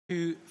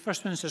To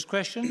First Minister's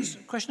questions.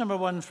 Question number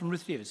 1 from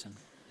Ruth Davidson.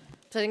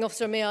 Presiding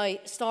Officer, may I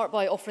start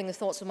by offering the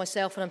thoughts of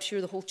myself and I'm sure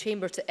the whole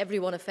Chamber to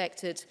everyone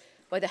affected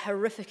by the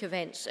horrific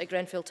events at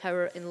Grenfell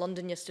Tower in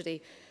London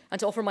yesterday, and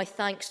to offer my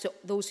thanks to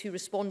those who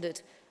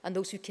responded and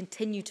those who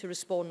continue to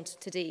respond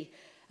today,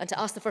 and to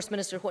ask the First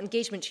Minister what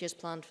engagement she has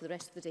planned for the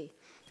rest of the day.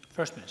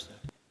 First Minister.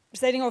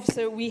 Presiding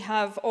Officer, we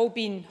have all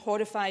been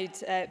horrified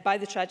by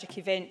the tragic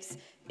events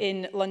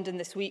in London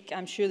this week.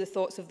 I'm sure the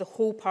thoughts of the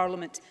whole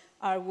Parliament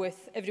are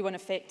with everyone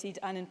affected,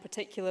 and in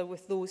particular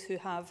with those who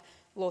have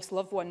lost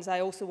loved ones. I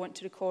also want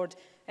to record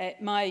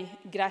my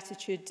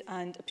gratitude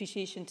and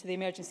appreciation to the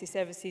emergency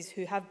services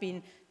who have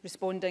been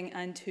responding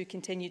and who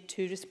continue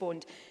to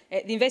respond.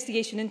 The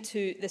investigation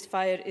into this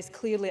fire is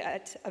clearly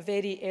at a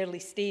very early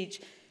stage,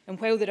 and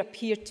while there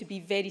appear to be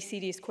very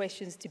serious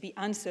questions to be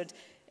answered,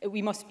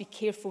 we must be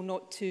careful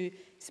not to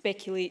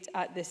speculate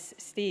at this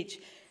stage.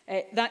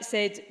 That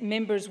said,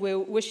 members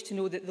will wish to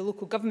know that the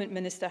Local Government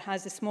Minister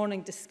has this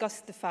morning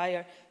discussed the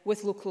fire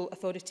with local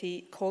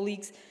authority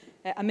colleagues.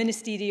 A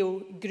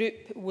ministerial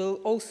group will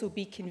also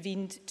be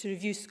convened to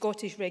review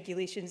Scottish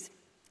regulations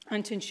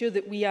and to ensure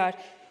that we are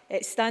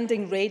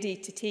standing ready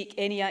to take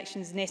any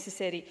actions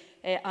necessary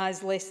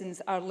as lessons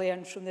are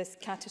learned from this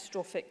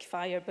catastrophic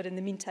fire. But in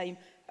the meantime,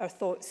 our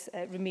thoughts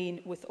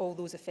remain with all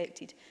those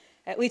affected.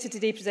 Later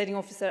today, Presiding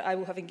Officer, I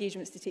will have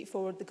engagements to take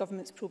forward the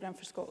Government's programme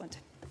for Scotland.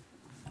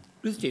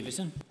 Ruth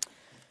Davidson.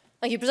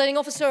 Thank you, Presiding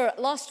Officer.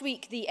 Last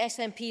week, the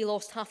SNP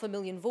lost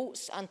 500,000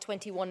 votes and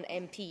 21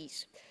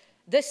 MPs.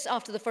 This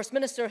after the First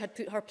Minister had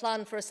put her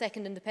plan for a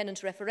second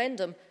independence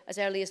referendum as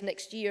early as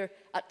next year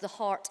at the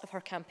heart of her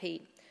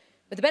campaign.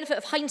 With the benefit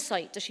of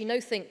hindsight, does she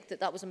now think that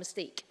that was a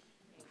mistake?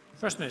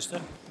 First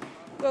Minister.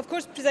 Well, of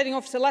course, Presiding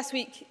Officer, last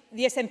week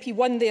the SNP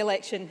won the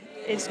election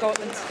in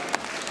Scotland.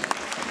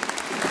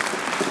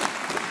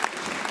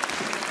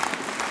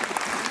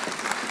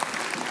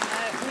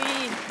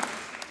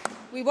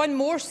 We won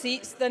more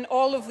seats than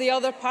all of the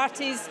other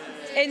parties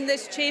in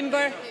this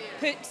chamber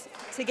put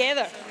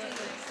together.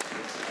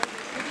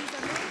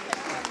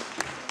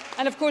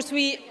 And of course,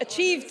 we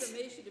achieved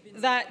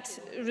that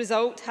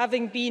result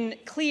having been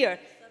clear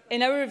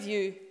in our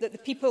view that the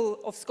people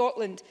of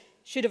Scotland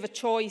should have a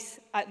choice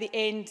at the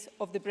end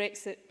of the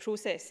Brexit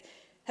process.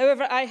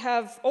 However, I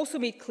have also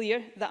made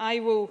clear that I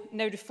will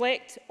now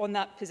reflect on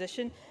that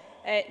position,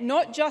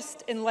 not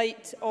just in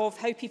light of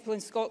how people in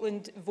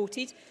Scotland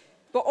voted,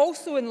 but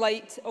also in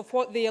light of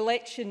what the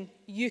election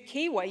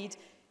UK-wide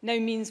now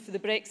means for the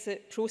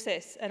Brexit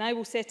process. And I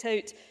will set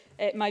out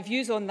my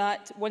views on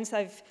that once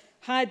I've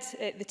had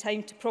the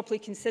time to properly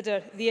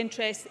consider the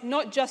interests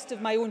not just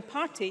of my own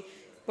party,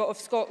 but of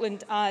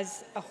Scotland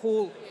as a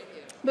whole.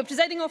 But,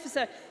 Presiding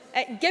Officer,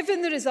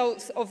 given the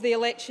results of the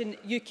election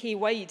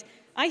UK-wide,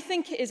 I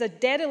think it is a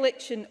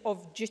dereliction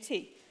of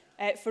duty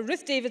for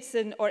Ruth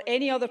Davidson or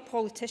any other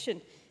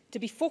politician to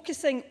be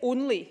focusing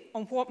only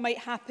on what might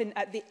happen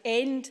at the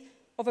end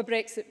of a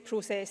Brexit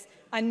process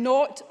and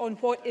not on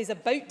what is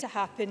about to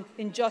happen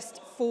in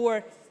just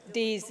 4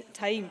 days'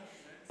 time.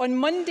 On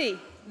Monday,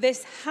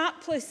 this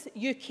hapless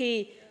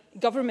UK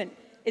government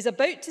is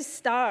about to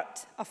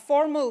start a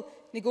formal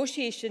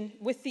negotiation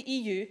with the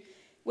EU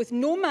with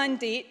no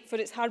mandate for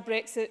its hard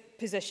Brexit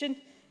position,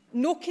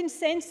 no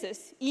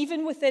consensus,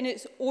 even within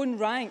its own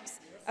ranks,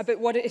 about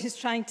what it is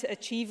trying to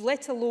achieve,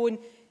 let alone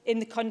in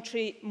the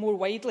country more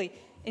widely.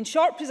 In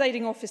short,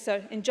 Presiding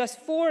Officer, in just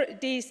 4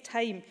 days'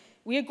 time,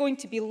 we are going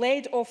to be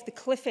led off the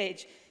cliff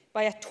edge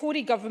by a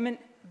Tory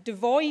government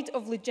devoid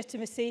of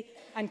legitimacy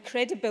and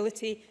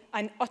credibility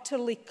and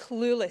utterly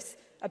clueless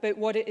about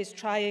what it is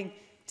trying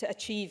to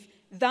achieve.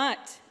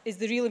 That is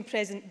the real and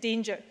present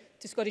danger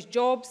to Scottish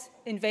jobs,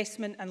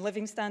 investment and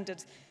living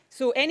standards.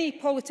 So any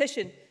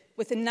politician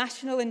with a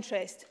national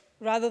interest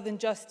rather than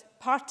just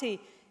party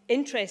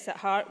interests at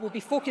heart will be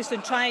focused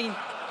on trying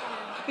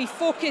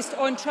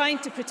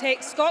to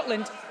protect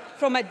Scotland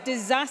from a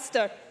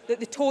disaster that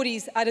the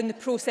Tories are in the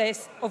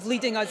process of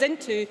leading us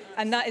into,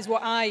 and that is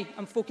what I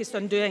am focused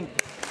on doing.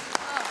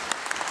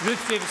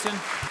 Ruth Davidson.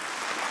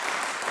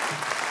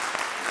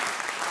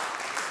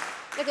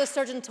 Nicola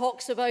Sturgeon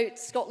talks about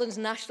Scotland's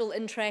national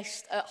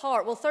interest at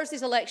heart. Well,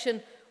 Thursday's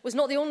election was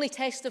not the only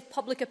test of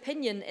public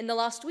opinion in the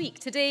last week.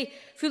 Today,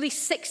 fully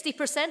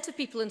 60% of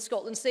people in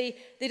Scotland say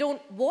they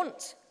don't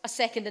want a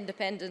second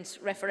independence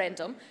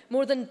referendum,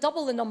 more than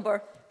double the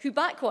number who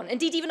back one.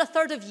 Indeed, even a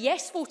third of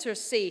yes voters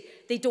say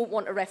they don't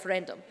want a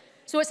referendum.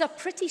 So it's a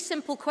pretty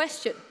simple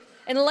question.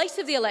 In light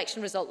of the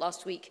election result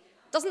last week,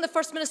 doesn't the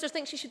First Minister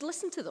think she should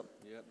listen to them?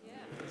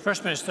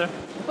 First Minister.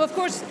 Well, of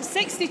course,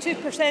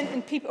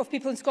 62% of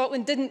people in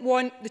Scotland didn't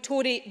want the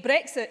Tory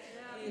Brexit,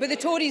 but the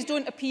Tories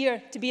don't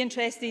appear to be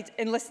interested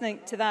in listening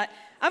to that.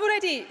 I've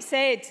already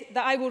said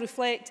that I will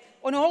reflect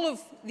on all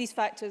of these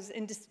factors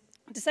in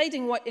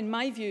deciding what, in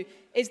my view,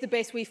 is the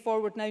best way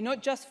forward now,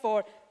 not just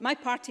for my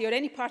party or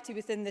any party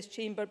within this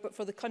chamber, but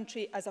for the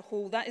country as a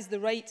whole. That is the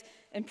right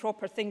and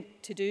proper thing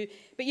to do.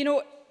 But, you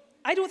know,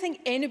 I don't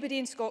think anybody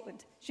in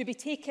Scotland should be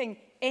taking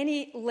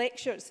any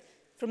lectures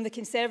from the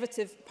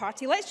Conservative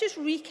Party. Let's just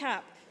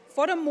recap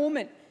for a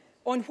moment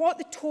on what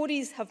the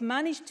Tories have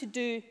managed to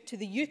do to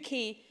the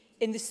UK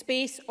in the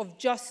space of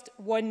just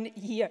 1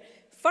 year.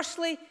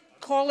 Firstly,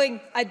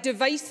 calling a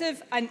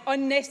divisive and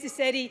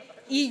unnecessary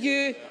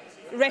EU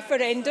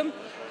referendum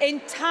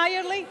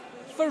entirely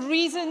for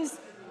reasons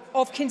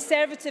of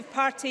Conservative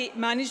Party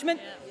management,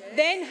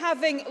 then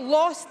having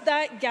lost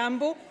that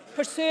gamble,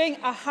 pursuing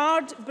a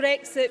hard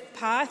Brexit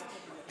path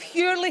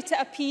purely to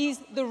appease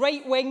the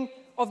right wing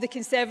of the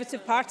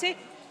Conservative Party,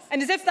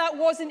 and as if that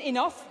wasn't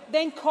enough,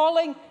 then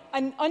calling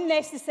an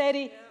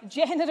unnecessary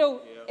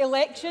general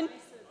election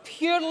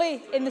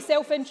purely in the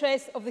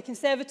self-interest of the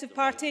Conservative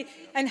Party,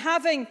 and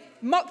having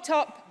mucked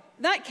up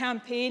that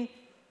campaign,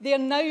 they are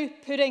now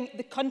putting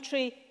the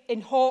country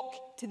in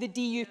hock to the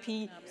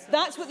DUP.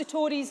 That's what the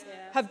Tories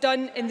have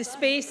done in the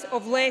space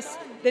of less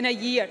than a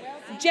year.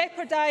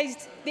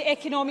 Jeopardised the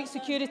economic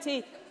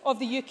security of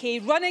the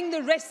UK, running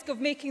the risk of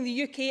making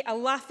the UK a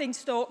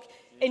laughingstock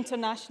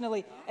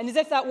internationally. And as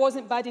if that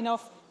wasn't bad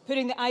enough,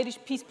 putting the Irish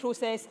peace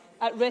process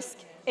at risk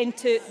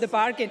into the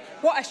bargain.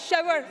 What a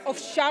shower of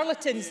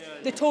charlatans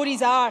the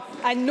Tories are,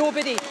 and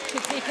nobody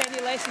could take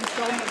any lessons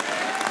from them.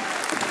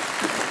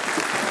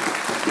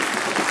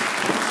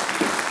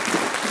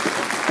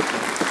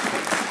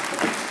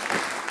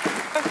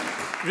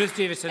 Ruth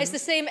Davidson. It's the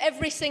same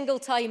every single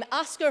time.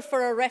 Ask her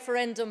for a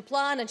referendum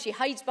plan and she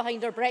hides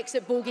behind her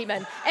Brexit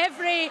bogeyman.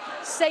 Every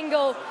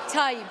single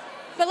time.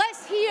 But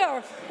let's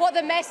hear what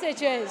the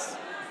message is.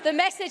 The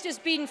message has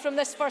been from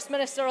this First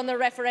Minister on the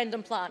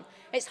referendum plan.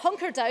 It's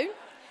hunker down.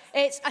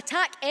 It's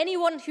attack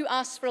anyone who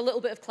asks for a little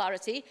bit of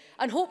clarity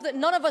and hope that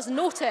none of us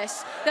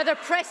notice that they're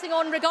pressing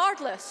on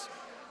regardless.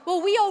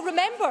 Well, we all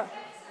remember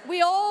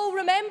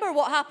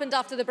what happened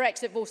after the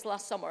Brexit vote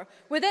last summer.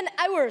 Within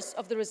hours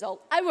of the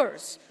result,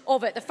 hours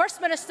of it, the First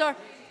Minister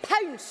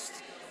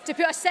pounced to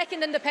put a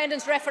second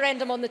independence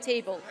referendum on the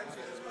table.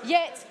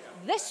 Yet,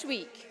 this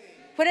week,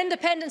 when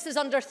independence is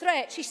under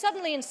threat, she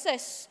suddenly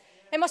insists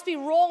it must be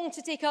wrong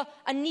to take a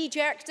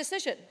knee-jerk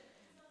decision.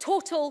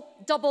 Total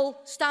double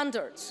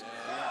standards.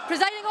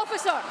 Presiding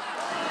officer,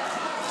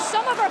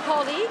 some of our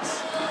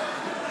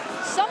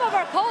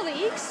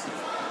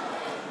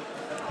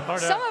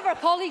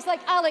colleagues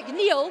like Alec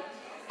Neil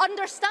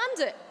understand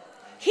it.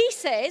 He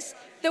says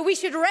that we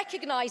should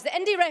recognise that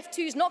IndyRef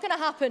 2 is not going to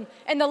happen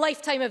in the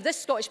lifetime of this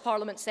Scottish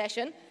Parliament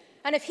session,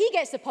 and if he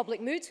gets the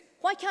public mood,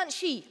 why can't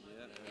she?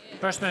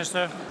 First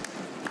Minister.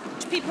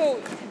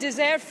 People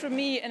deserve from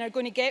me and are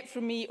going to get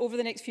from me over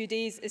the next few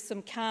days is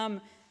some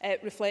calm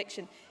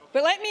reflection.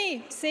 But let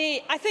me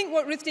say, I think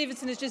what Ruth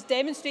Davidson has just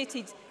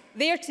demonstrated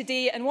there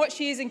today, and what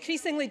she is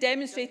increasingly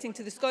demonstrating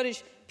to the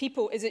Scottish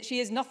people, is that she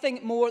is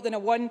nothing more than a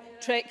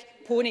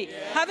one-trick pony.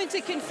 Having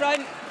to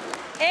confront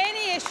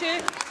any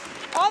issue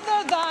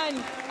other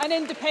than an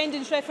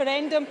independence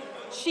referendum,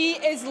 she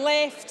is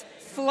left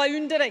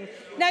floundering.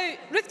 Now,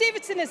 Ruth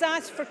Davidson has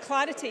asked for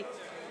clarity.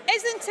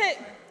 Isn't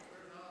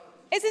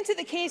it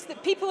the case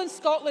that people in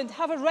Scotland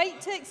have a right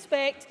to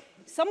expect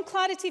some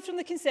clarity from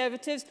the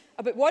Conservatives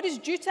about what is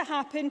due to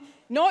happen,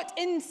 not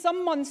in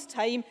some months'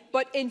 time,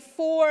 but in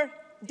 4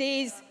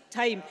 days'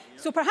 time?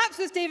 So perhaps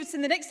Ruth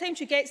Davidson, the next time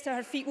she gets to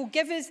her feet, will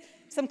give us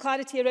some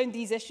clarity around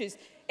these issues.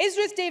 Is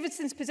Ruth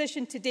Davidson's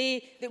position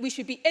today that we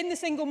should be in the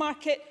single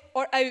market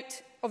or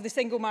out of the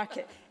single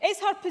market? Is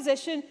her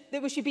position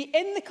that we should be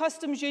in the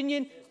customs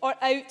union or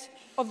out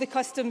of the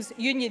customs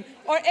union?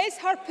 Or is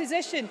her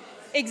position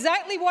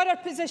exactly what her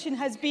position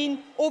has been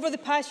over the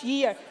past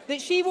year, that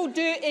she will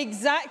do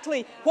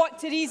exactly what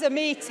Theresa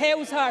May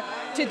tells her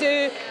to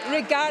do,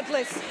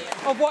 regardless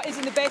of what is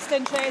in the best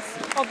interests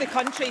of the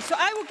country? So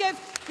I will give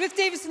Ruth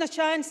Davidson a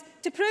chance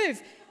to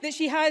prove that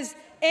she has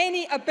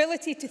any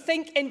ability to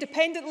think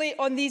independently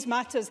on these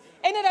matters.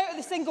 In and out of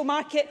the single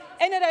market,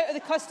 in and out of the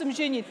customs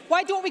union.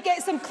 Why don't we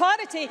get some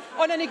clarity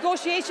on a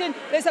negotiation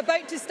that's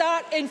about to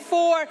start in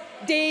 4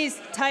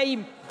 days'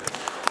 time?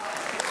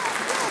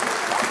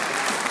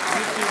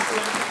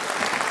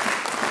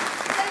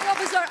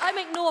 Officer, I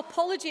make no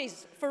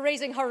apologies for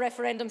raising her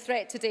referendum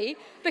threat today,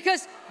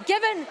 because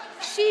given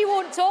she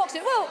won't talk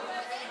to...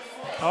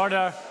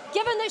 Order.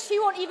 Given that she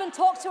won't even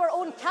talk to her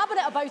own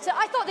cabinet about it,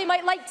 I thought they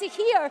might like to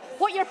hear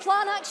what your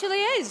plan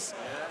actually is.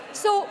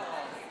 So,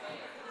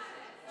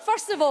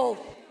 first of all,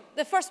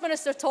 the First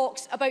Minister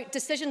talks about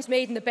decisions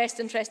made in the best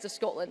interest of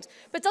Scotland.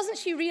 But doesn't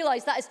she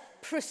realise that is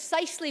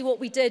precisely what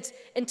we did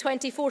in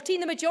 2014?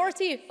 The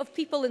majority of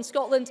people in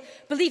Scotland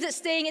believe that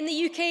staying in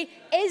the UK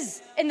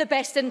is in the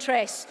best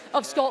interest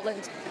of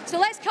Scotland. So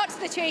let's cut to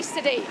the chase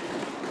today.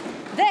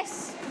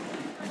 This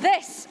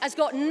has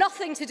got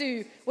nothing to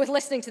do with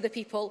listening to the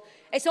people.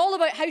 It's all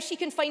about how she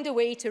can find a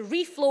way to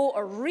reflow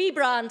or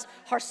rebrand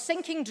her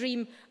sinking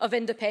dream of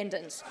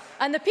independence.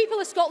 And the people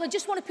of Scotland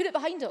just want to put it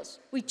behind us.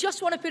 We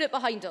just want to put it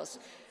behind us.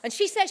 And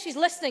she says she's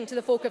listening to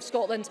the folk of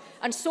Scotland,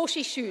 and so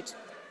she should.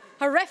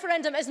 Her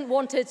referendum isn't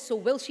wanted, so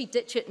will she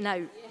ditch it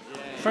now?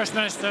 First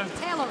Minister.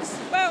 Tell us.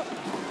 Well,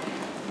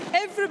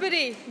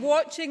 everybody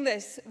watching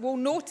this will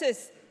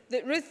notice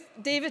that Ruth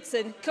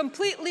Davidson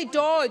completely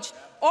dodged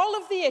all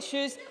of the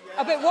issues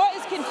about what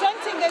is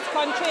confronting this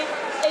country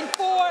in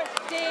 4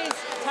 days'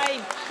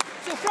 time.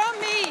 So from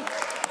me,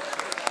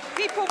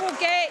 people will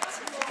get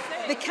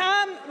the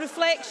calm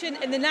reflection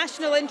in the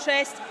national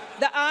interest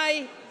that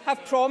I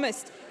have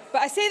promised.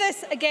 But I say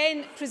this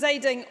again,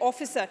 Presiding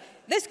Officer,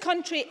 this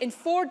country in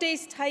 4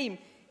 days' time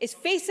is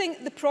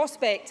facing the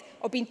prospect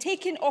of being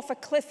taken off a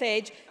cliff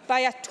edge by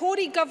a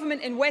Tory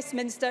government in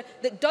Westminster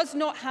that does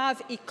not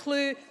have a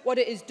clue what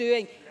it is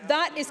doing.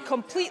 That is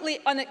completely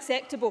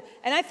unacceptable.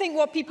 And I think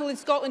what people in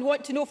Scotland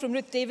want to know from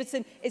Ruth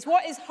Davidson is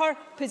what is her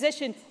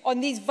position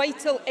on these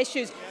vital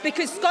issues,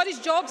 because Scottish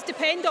jobs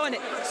depend on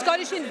it,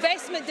 Scottish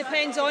investment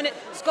depends on it,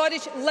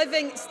 Scottish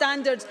living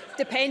standards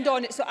depend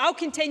on it. So I'll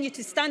continue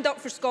to stand up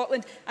for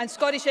Scotland and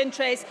Scottish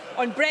interests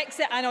on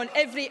Brexit and on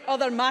every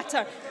other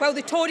matter, while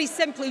the Tories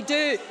simply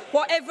do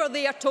whatever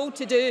they are told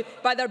to do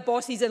by their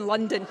bosses in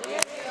London.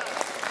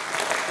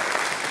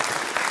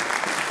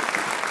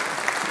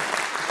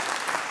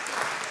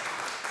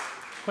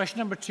 Question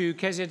number 2,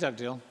 Kezia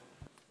Dugdale.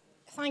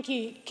 Thank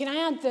you. Can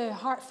I add the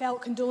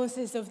heartfelt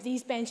condolences of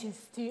these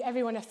benches to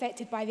everyone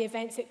affected by the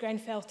events at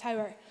Grenfell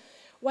Tower?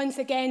 Once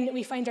again,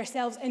 we find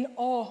ourselves in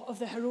awe of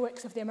the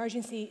heroics of the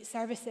emergency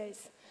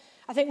services.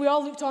 I think we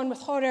all looked on with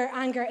horror,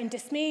 anger and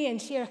dismay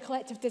and share a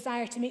collective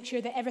desire to make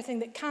sure that everything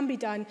that can be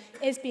done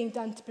is being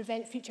done to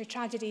prevent future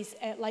tragedies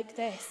like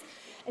this.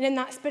 And in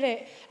that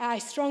spirit, I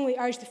strongly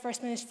urge the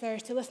First Minister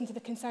to listen to the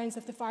concerns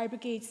of the Fire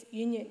Brigades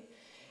Union.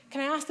 Can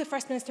I ask the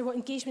First Minister what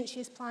engagement she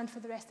has planned for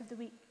the rest of the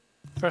week?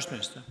 First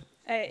Minister.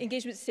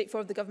 Engagement to take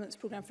forward the Government's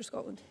programme for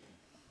Scotland.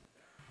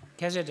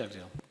 Kezia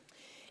Dugdale.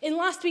 In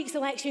last week's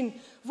election,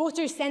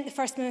 voters sent the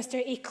First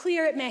Minister a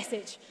clear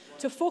message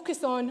to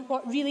focus on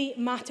what really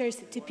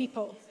matters to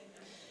people.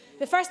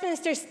 The First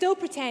Minister still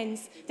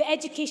pretends that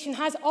education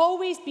has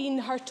always been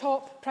her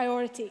top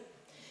priority.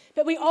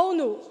 But we all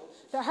know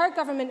that her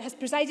government has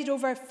presided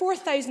over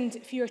 4,000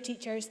 fewer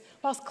teachers,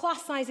 whilst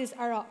class sizes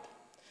are up.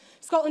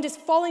 Scotland is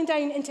falling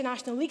down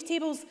international league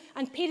tables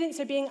and parents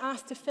are being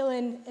asked to fill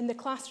in the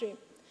classroom.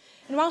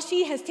 And while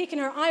she has taken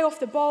her eye off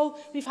the ball,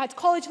 we've had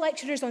college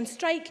lecturers on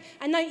strike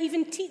and now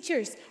even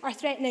teachers are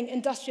threatening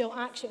industrial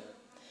action.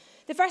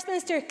 The First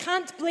Minister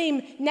can't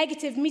blame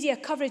negative media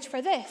coverage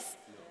for this.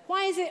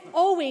 Why is it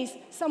always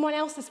someone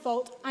else's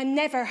fault and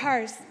never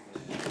hers?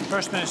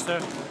 First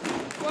Minister.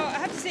 Well, I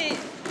have to say,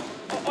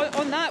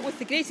 on that, with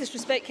the greatest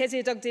respect,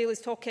 Kezia Dugdale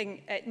is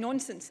talking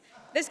nonsense.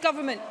 This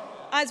government,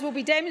 as will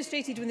be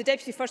demonstrated when the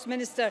Deputy First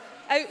Minister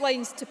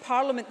outlines to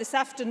Parliament this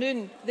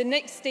afternoon the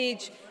next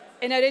stage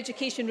in our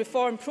education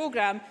reform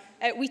programme,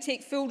 we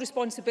take full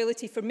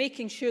responsibility for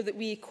making sure that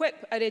we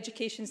equip our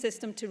education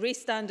system to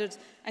raise standards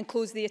and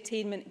close the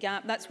attainment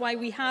gap. That's why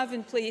we have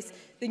in place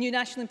the new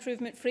National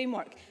Improvement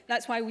Framework.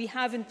 That's why we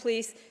have in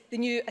place the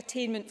new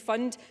Attainment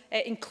Fund,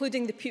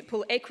 including the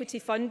Pupil Equity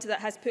Fund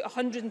that has put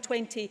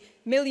 £120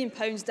 million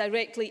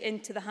directly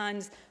into the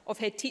hands of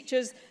head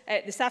teachers.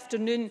 This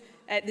afternoon,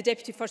 the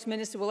Deputy First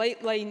Minister will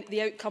outline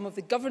the outcome of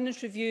the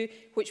governance review,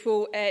 which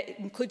will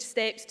include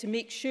steps to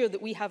make sure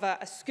that we have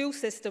a school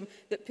system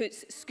that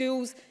puts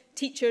schools,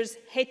 teachers,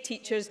 head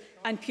teachers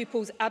and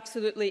pupils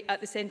absolutely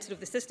at the centre of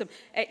the system.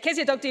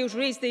 Kezia Dugdale's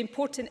raised the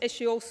important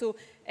issue also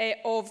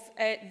of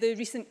the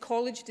recent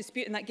college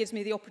dispute, and that gives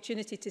me the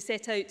opportunity to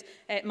set out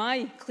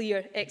my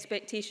clear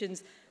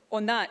expectations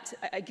on that.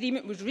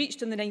 Agreement was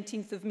reached on the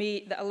 19th of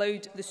May that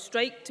allowed the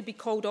strike to be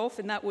called off,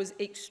 and that was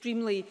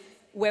extremely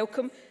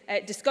welcome.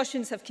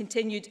 Discussions have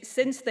continued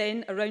since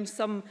then around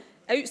some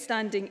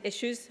outstanding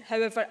issues.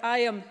 However, I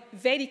am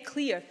very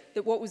clear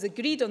that what was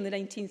agreed on the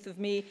 19th of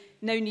May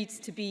now needs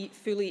to be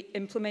fully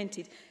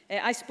implemented.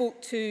 I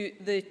spoke to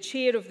the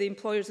chair of the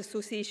Employers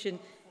Association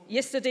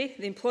yesterday.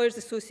 The Employers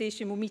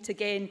Association will meet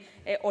again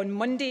on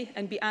Monday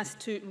and be asked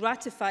to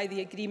ratify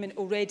the agreement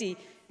already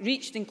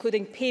reached,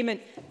 including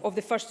payment of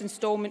the first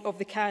instalment of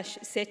the cash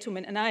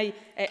settlement. And I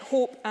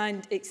hope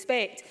and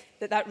expect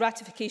that that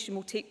ratification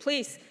will take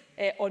place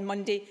on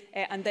Monday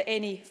and that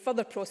any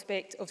further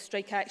prospect of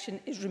strike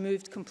action is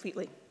removed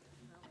completely.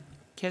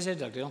 Kezia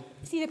Dugdale.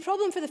 See, the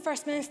problem for the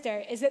First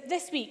Minister is that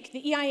this week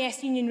the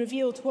EIS union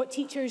revealed what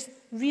teachers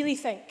really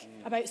think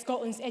about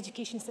Scotland's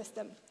education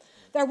system.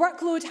 Their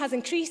workload has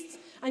increased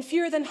and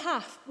fewer than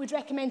half would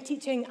recommend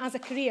teaching as a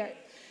career.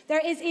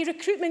 There is a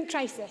recruitment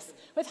crisis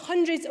with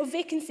hundreds of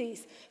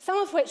vacancies, some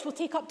of which will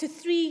take up to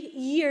 3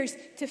 years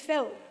to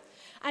fill.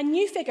 And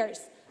new figures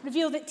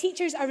reveal that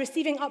teachers are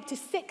receiving up to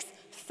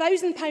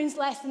 £6,000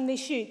 less than they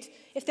should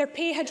if their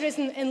pay had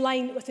risen in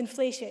line with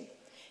inflation.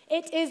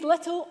 It is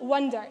little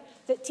wonder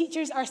that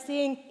teachers are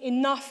saying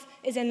enough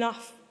is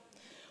enough.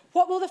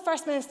 What will the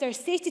First Minister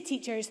say to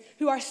teachers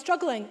who are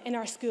struggling in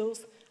our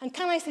schools? And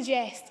can I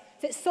suggest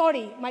that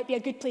sorry might be a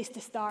good place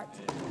to start?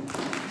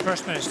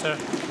 First Minister.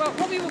 Well,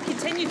 what we will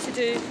continue to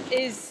do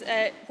is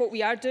what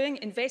we are doing,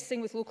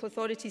 investing with local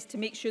authorities to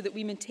make sure that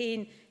we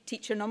maintain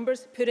teacher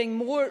numbers, putting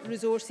more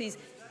resources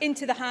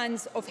into the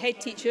hands of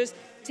head teachers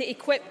to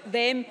equip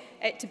them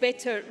to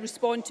better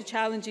respond to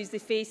challenges they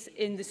face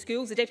in the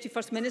schools. The Deputy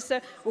First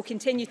Minister will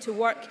continue to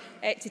work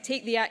to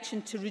take the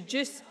action to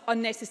reduce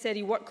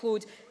unnecessary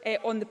workload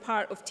on the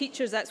part of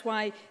teachers. That's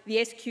why the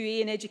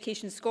SQA and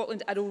Education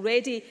Scotland are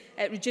already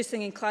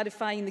reducing and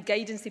clarifying the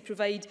guidance they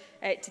provide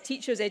to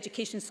teachers.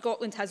 Education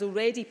Scotland has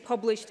already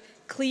published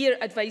clear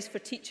advice for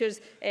teachers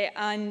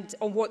and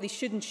on what they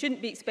should and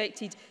shouldn't be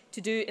expected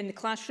to do in the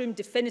classroom.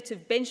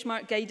 Definitive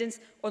benchmark guidance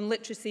on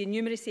literacy and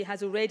numeracy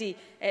has already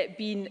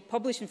been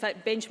published. In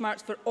fact,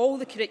 benchmarks for all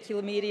the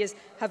curriculum areas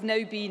have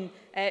now been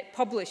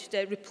published,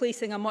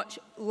 replacing a much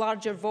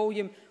larger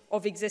volume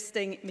of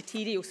existing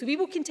material. So we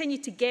will continue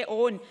to get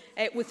on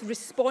with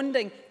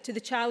responding to the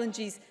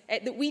challenges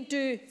that we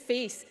do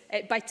face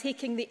by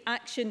taking the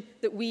action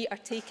that we are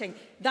taking.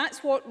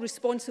 That's what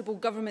responsible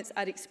governments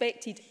are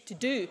expected to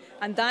do,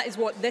 and that is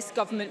what this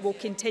government will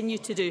continue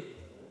to do.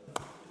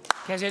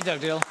 Kezia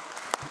Dugdale.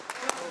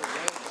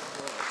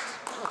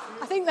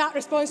 I think that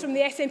response from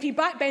the SNP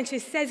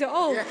backbenches says it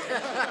all.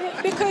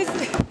 Because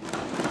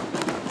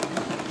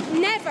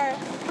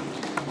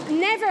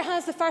never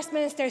has the First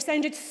Minister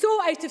sounded so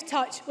out of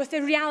touch with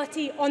the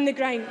reality on the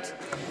ground.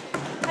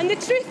 And the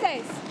truth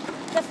is,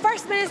 the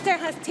First Minister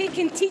has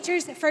taken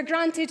teachers for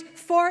granted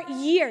for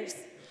years.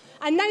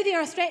 And now they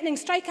are threatening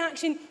strike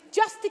action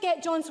just to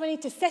get John Swinney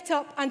to sit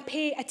up and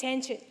pay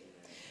attention.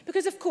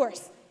 Because, of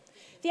course,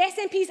 the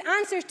SNP's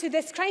answer to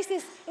this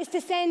crisis is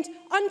to send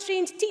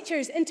untrained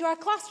teachers into our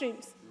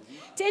classrooms,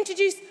 to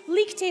introduce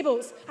league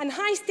tables and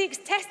high-stakes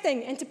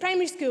testing into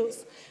primary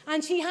schools,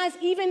 and she has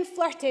even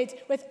flirted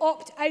with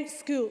opt-out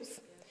schools.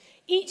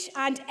 Each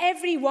and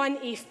every one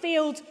a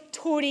failed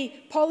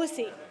Tory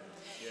policy.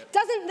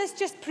 Doesn't this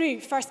just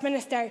prove, First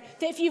Minister,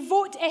 that if you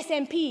vote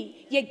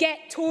SNP, you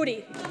get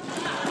Tory?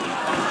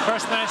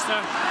 First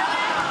Minister.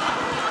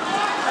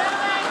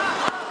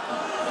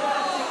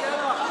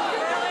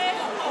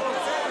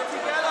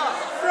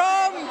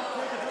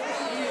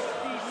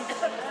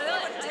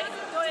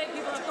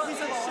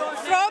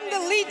 From the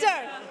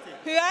leader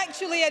who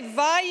actually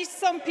advised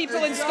some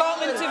people in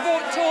Scotland to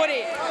vote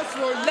Tory.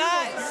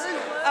 That's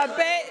a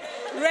bit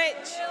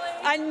rich.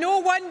 And no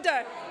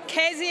wonder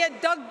Kezia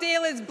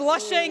Dugdale is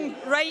blushing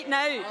right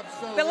now.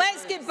 But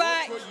let's get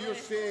back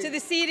to the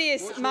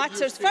serious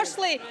matters.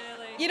 Firstly,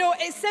 you know,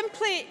 it's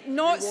simply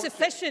not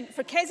sufficient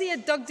for Kezia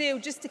Dugdale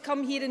just to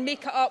come here and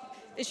make it up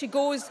as she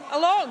goes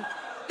along.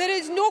 There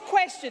is no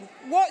question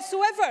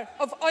whatsoever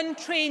of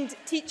untrained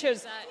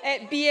teachers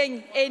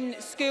being in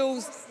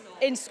schools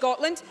in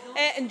Scotland,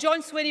 and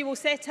John Swinney will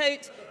set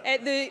out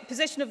the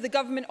position of the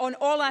government on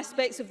all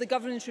aspects of the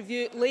governance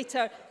review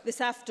later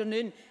this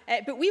afternoon.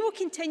 But we will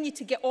continue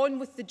to get on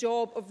with the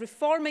job of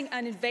reforming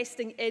and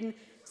investing in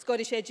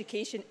Scottish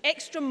education,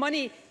 extra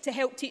money to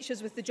help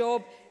teachers with the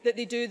job that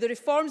they do, the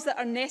reforms that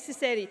are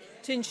necessary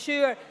to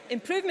ensure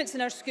improvements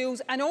in our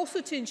schools, and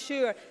also to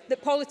ensure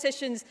that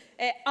politicians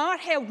are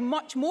held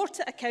much more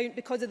to account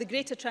because of the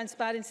greater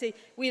transparency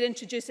we are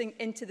introducing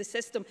into the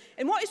system.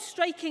 And what is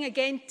striking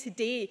again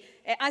today,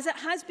 as it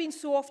has been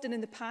so often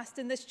in the past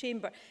in this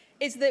chamber,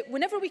 is that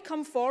whenever we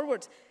come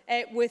forward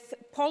with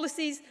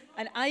policies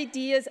and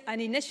ideas and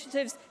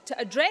initiatives to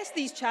address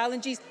these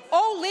challenges,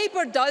 all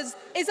Labour does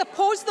is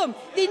oppose them.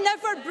 They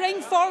never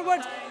bring forward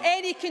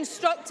any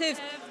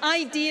constructive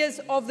ideas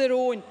of their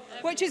own,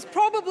 which is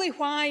probably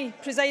why,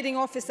 Presiding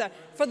Officer,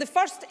 for the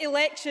first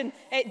election,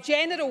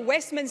 general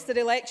Westminster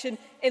election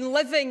in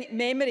living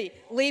memory,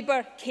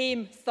 Labour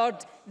came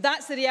third.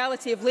 That's the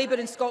reality of Labour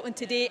in Scotland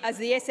today as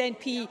the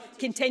SNP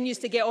continues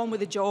to get on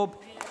with the job.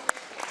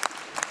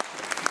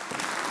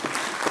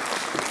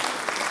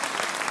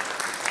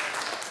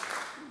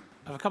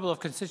 I have a couple of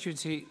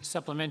constituency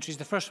supplementaries.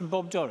 The first from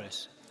Bob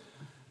Doris.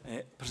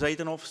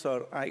 Presiding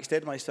Officer, I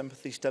extend my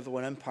sympathies to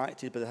everyone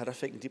impacted by the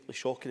horrific and deeply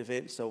shocking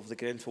events of the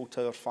Grenfell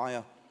Tower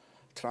fire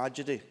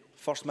tragedy.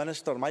 First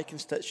Minister, my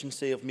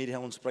constituency of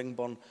Maryhill and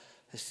Springburn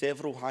has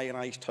several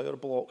high-rise tower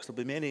blocks. There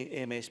will be many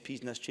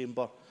MSPs in this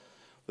chamber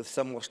with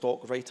similar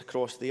stock right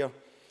across their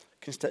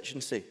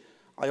constituency.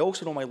 I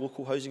also know my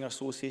local housing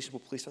association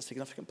will place a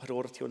significant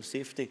priority on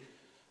safety,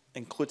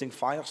 including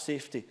fire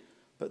safety.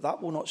 But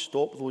that will not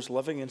stop those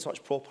living in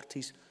such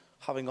properties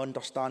having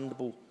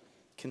understandable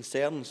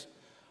concerns.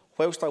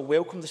 Whilst I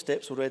welcome the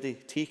steps already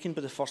taken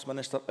by the First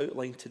Minister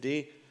outlined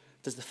today,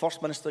 does the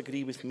First Minister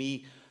agree with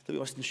me that we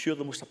must ensure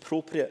the most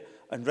appropriate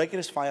and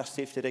rigorous fire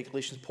safety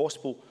regulations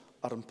possible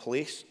are in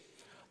place,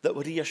 that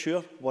we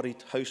reassure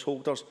worried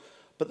householders,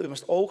 but that we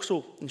must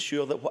also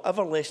ensure that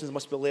whatever lessons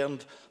must be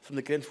learned from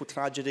the Grenfell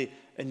tragedy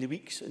in the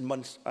weeks and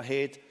months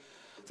ahead,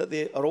 that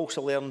they are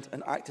also learned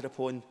and acted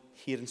upon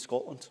here in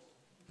Scotland?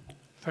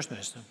 First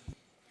Minister.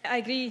 I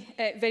agree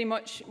very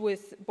much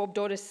with Bob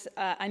Doris.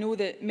 I know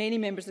that many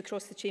members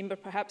across the chamber,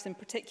 perhaps in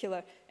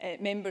particular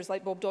members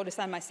like Bob Doris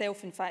and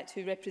myself, in fact,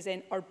 who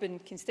represent urban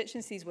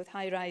constituencies with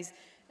high-rise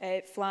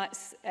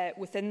flats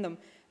within them,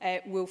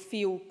 will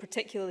feel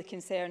particularly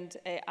concerned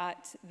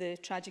at the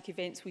tragic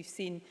events we've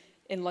seen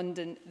in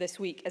London this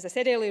week. As I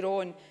said earlier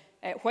on,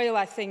 while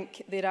I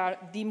think there are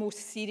the most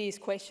serious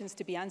questions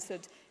to be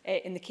answered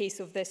in the case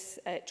of this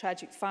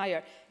tragic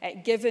fire,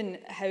 given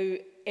how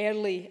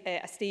early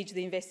a stage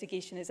the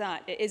investigation is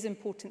at, it is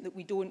important that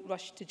we don't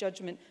rush to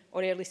judgment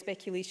or early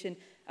speculation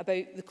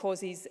about the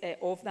causes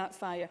of that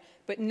fire.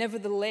 But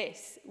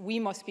nevertheless, we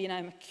must be, and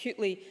I'm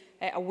acutely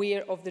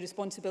aware of the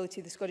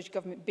responsibility the Scottish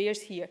Government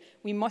bears here,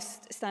 we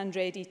must stand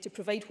ready to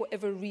provide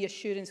whatever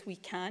reassurance we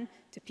can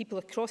to people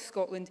across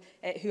Scotland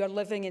who are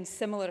living in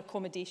similar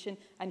accommodation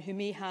and who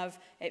may have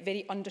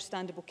very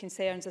understandable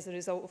concerns as a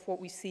result of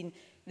what we've seen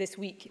this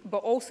week, but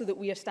also that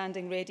we are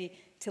standing ready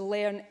to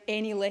learn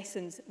any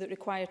lessons that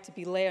require to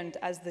be learned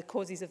as the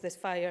causes of this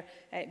fire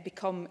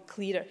become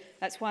clearer.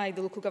 That's why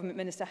the Local Government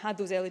Minister had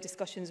those early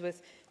discussions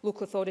with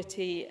local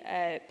authority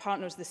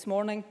partners this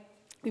morning.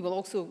 We will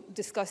also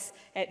discuss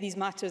these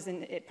matters,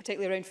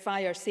 particularly around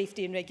fire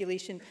safety and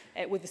regulation,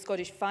 with the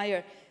Scottish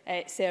Fire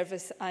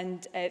Service,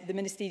 and the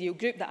ministerial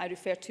group that I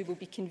refer to will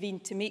be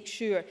convened to make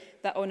sure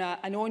that on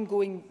an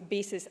ongoing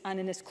basis and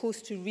in as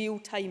close to real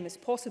time as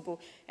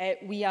possible,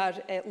 we are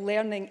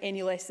learning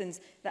any lessons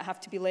that have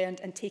to be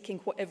learned and taking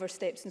whatever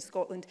steps in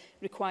Scotland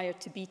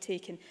required to be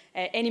taken.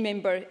 Any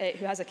member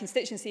who has a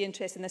constituency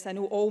interest in this, I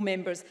know all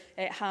members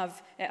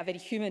have a very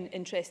human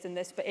interest in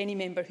this, but any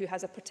member who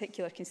has a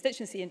particular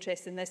constituency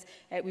interest in this,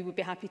 we would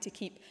be happy to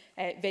keep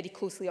very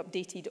closely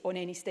updated on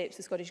any steps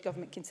the Scottish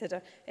Government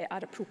consider are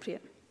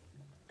appropriate.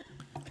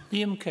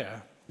 Liam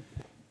Kerr.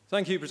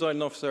 Thank you,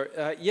 Presiding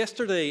Officer.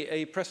 Yesterday,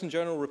 a Press and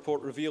Journal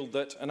report revealed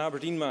that an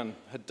Aberdeen man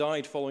had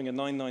died following a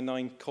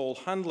 999 call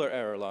handler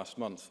error last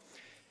month.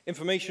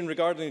 Information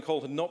regarding the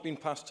call had not been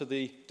passed to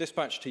the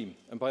dispatch team,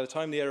 and by the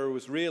time the error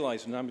was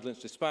realised and an ambulance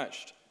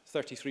dispatched,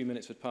 33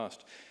 minutes had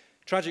passed.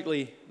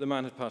 Tragically, the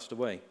man had passed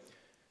away.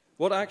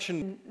 What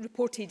action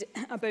reported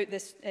about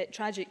this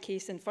tragic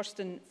case, and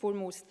first and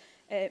foremost,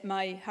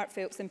 my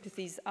heartfelt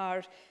sympathies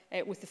are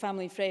with the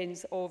family and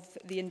friends of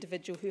the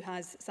individual who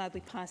has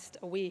sadly passed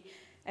away.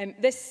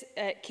 This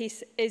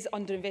case is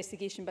under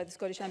investigation by the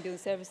Scottish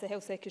Ambulance Service. The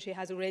Health Secretary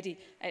has already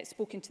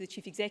spoken to the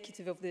Chief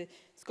Executive of the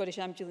Scottish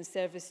Ambulance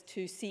Service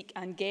to seek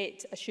and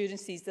get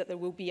assurances that there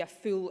will be a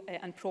full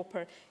and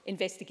proper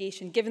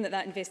investigation. Given that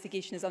that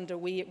investigation is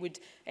underway, it would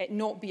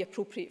not be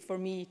appropriate for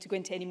me to go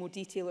into any more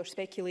detail or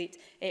speculate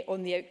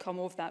on the outcome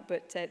of that,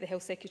 but the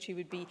Health Secretary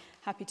would be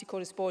happy to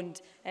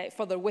correspond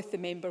further with the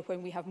member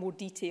when we have more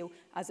detail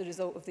as a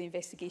result of the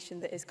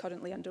investigation that is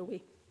currently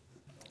underway.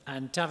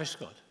 And Tavish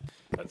Scott.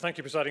 Thank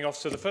you, Presiding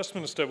Officer. The First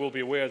Minister will be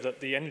aware that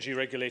the energy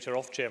regulator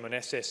Ofgem and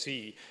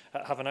SSE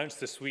have announced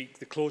this week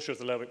the closure of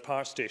the Lerwick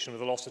Power Station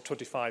with a loss of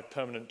 25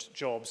 permanent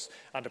jobs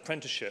and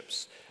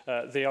apprenticeships.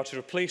 They are to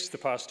replace the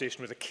power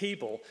station with a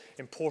cable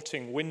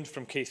importing wind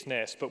from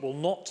Caithness, but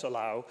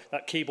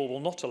that cable will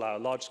not allow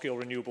large-scale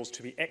renewables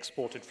to be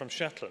exported from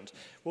Shetland.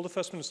 Will the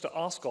First Minister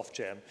ask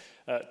Ofgem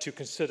to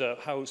consider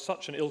how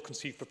such an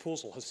ill-conceived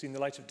proposal has seen the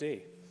light of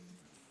day?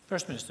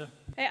 First Minister.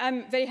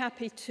 I'm very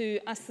happy to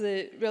ask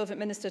the relevant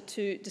Minister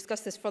to discuss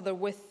this further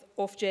with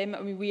Ofgem.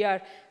 I mean, we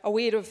are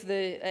aware of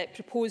the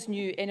proposed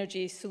new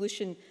energy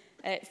solution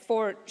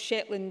for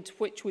Shetland,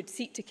 which would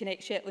seek to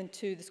connect Shetland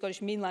to the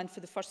Scottish mainland for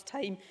the first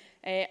time,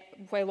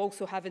 while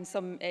also having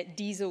some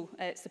diesel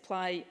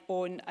supply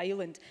on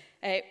island.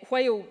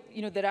 While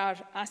there are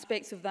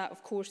aspects of that,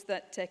 of course,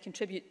 that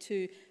contribute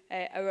to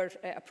our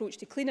approach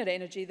to cleaner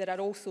energy, there are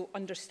also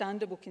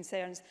understandable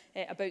concerns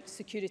about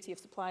security of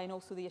supply and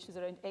also the issues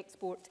around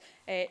export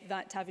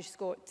that Tavish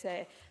Scott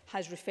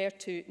has referred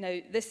to. Now,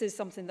 this is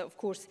something that, of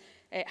course,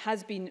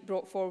 has been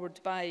brought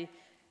forward by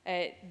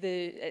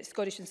the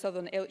Scottish and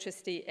Southern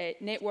Electricity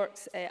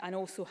Networks and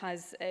also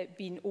has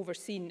been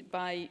overseen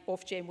by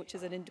Ofgem, which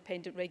is an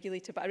independent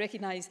regulator. But I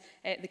recognise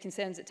the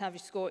concerns that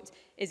Tavish Scott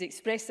is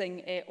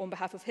expressing on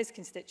behalf of his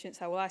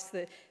constituents. I will ask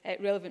the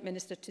relevant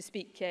Minister to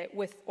speak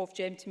with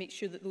Ofgem to make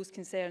sure that those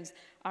concerns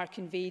are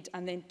conveyed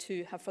and then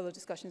to have further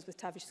discussions with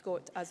Tavish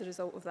Scott as a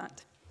result of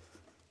that.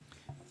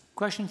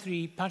 Question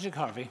 3, Patrick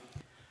Harvey.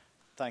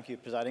 Thank you,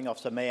 Presiding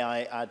Officer. May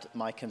I add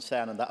my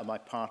concern and that of my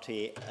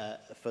party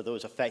for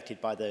those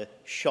affected by the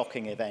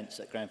shocking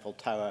events at Grenfell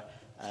Tower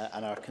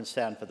and our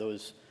concern for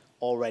those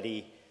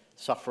already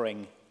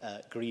suffering,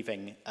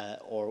 grieving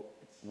or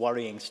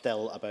worrying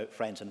still about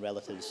friends and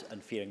relatives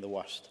and fearing the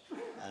worst.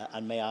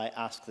 And may I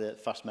ask the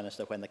First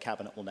Minister when the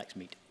Cabinet will next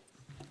meet?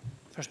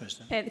 First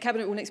Minister. The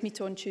Cabinet will next meet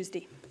on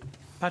Tuesday.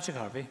 Patrick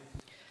Harvey.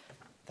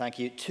 Thank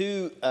you.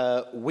 2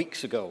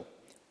 weeks ago,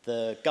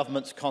 the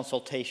government's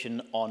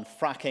consultation on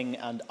fracking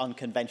and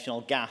unconventional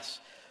gas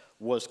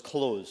was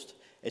closed.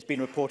 It's been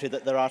reported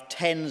that there are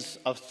tens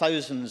of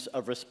thousands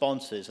of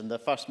responses, and the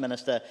First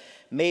Minister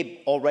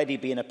may already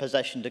be in a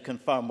position to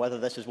confirm whether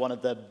this is one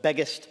of the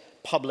biggest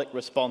public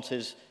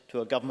responses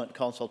to a government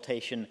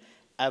consultation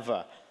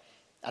ever.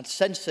 And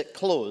since it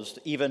closed,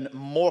 even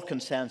more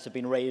concerns have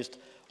been raised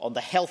on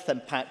the health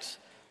impacts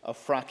of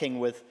fracking,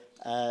 with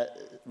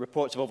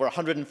reports of over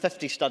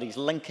 150 studies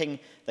linking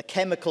the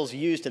chemicals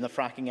used in the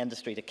fracking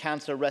industry to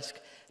cancer risk,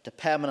 to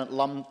permanent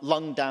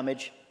lung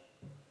damage,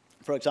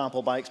 for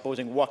example, by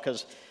exposing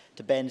workers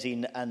to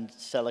benzene and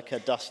silica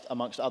dust,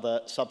 amongst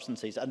other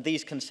substances. And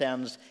these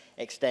concerns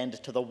extend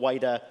to the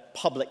wider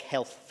public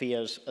health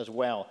fears as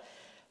well.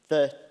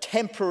 The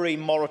temporary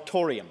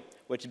moratorium,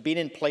 which has been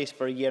in place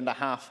for a year and a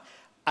half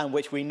and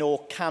which we know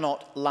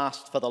cannot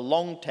last for the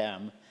long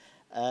term,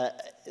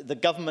 the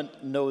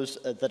government knows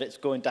that it's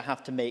going to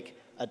have to make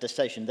a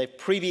decision. They've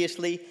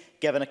previously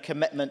given a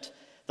commitment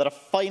that a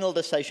final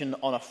decision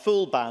on a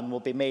full ban will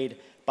be made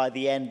by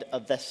the end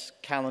of this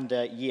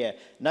calendar year.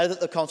 Now that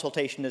the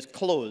consultation is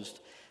closed,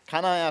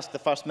 can I ask the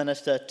First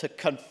Minister to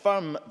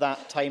confirm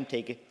that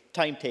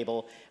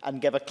timetable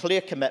and give a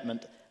clear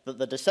commitment that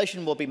the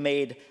decision will be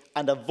made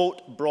and a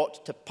vote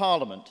brought to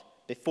Parliament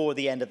before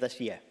the end of this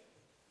year?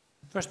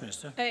 First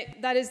Minister.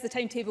 That is the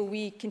timetable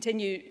we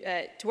continue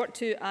to work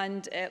to,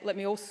 and let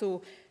me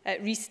also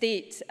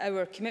restate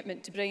our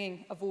commitment to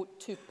bringing a vote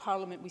to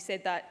Parliament. We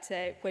said that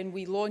when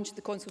we launched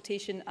the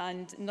consultation,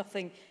 and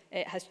nothing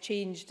has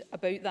changed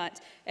about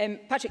that.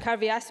 Patrick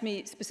Harvie asked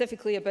me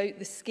specifically about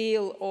the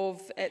scale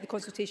of the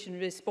consultation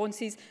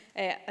responses.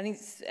 I think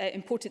it's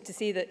important to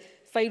say that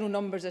final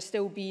numbers are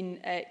still being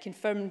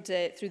confirmed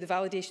through the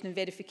validation and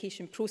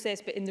verification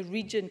process, but in the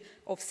region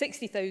of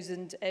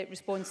 60,000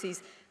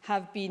 responses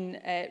have been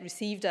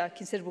received. A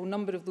considerable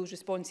number of those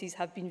responses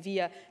have been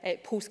via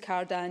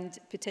postcard and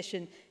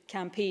petition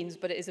campaigns,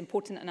 but it is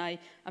important, and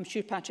I'm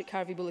sure Patrick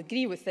Harvie will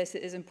agree with this,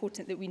 it is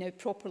important that we now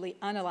properly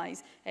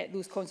analyse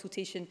those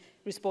consultation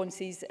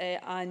responses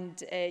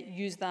and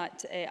use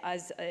that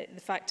as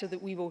the factor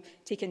that we will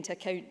take into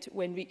account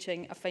when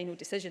reaching a final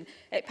decision.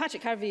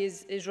 Patrick Harvie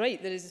is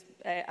right. There is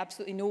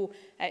absolutely no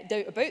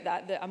doubt about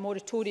that a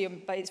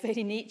moratorium by its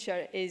very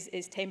nature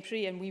is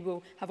temporary, and we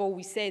will have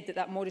always said that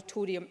that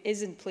moratorium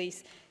is in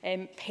place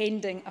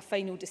pending a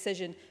final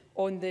decision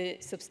on the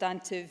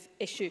substantive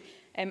issue.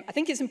 I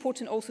think it's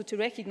important also to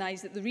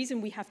recognise that the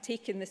reason we have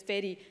taken this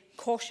very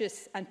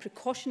cautious and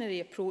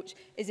precautionary approach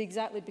is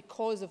exactly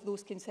because of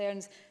those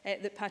concerns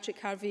that Patrick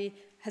Harvie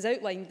has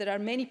outlined. There are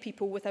many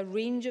people with a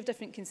range of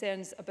different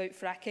concerns about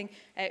fracking,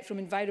 from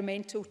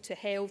environmental to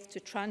health to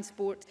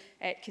transport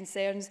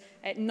concerns.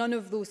 None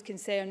of those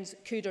concerns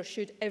could or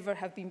should ever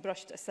have been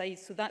brushed aside.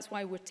 So that's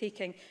why we're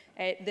taking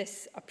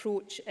this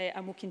approach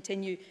and will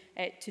continue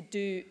to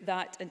do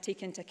that and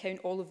take into account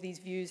all of these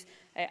views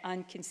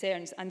and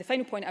concerns. And the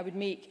final point I would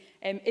make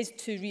is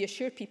to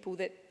reassure people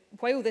that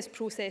while this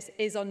process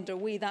is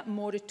underway, that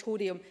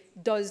moratorium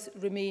does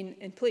remain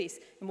in place.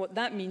 And what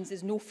that means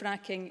is no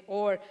fracking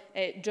or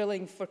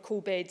drilling for coal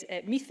bed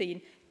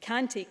methane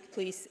can take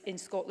place in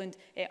Scotland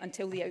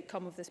until the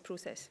outcome of this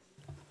process.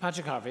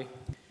 Patrick Harvie.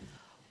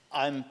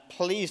 I'm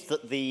pleased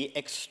that the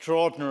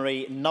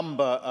extraordinary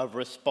number of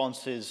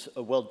responses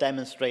will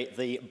demonstrate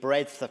the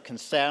breadth of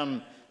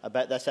concern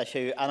about this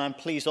issue, and I'm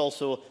pleased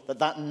also that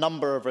that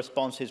number of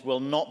responses will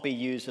not be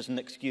used as an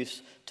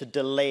excuse to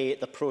delay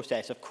the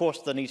process. Of course,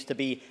 there needs to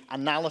be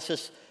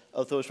analysis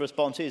of those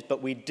responses, but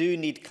we do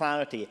need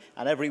clarity,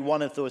 and every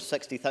one of those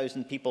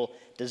 60,000 people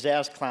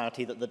deserves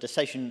clarity that the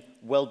decision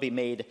will be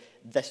made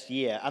this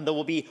year. And there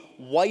will be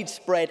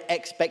widespread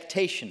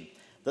expectation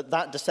that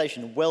that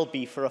decision will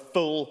be for a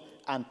full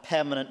and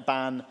permanent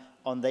ban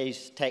on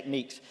these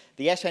techniques.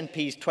 The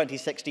SNP's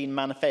 2016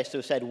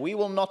 manifesto said, "We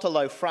will not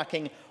allow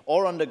fracking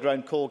or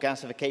underground coal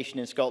gasification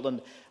in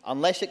Scotland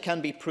unless it can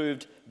be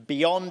proved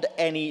beyond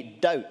any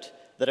doubt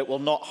that it will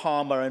not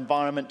harm our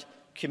environment,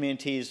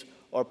 communities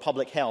or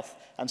public health."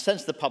 And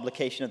since the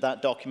publication of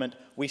that document,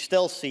 we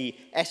still see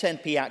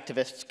SNP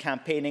activists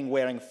campaigning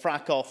wearing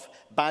frack-off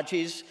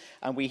badges,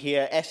 and we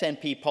hear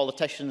SNP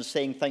politicians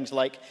saying things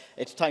like,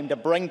 "It's time to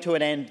bring to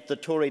an end the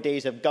Tory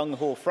days of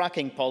gung-ho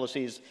fracking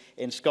policies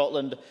in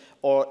Scotland,"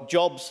 or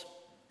 "Jobs,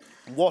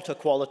 water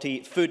quality,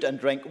 food and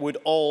drink would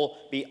all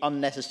be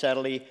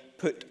unnecessarily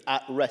put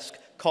at risk."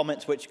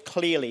 Comments which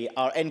clearly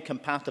are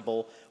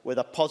incompatible with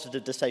a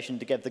positive decision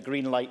to give the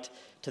green light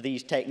to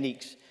these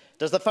techniques.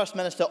 Does the First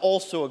Minister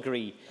also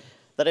agree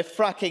that if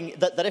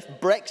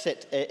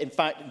Brexit, in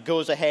fact,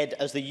 goes ahead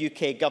as the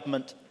UK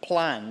government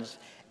plans,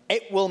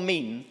 it will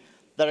mean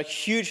that a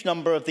huge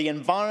number of the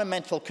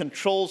environmental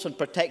controls and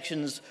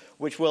protections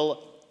which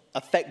will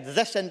affect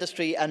this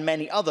industry and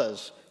many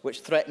others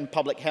which threaten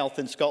public health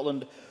in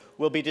Scotland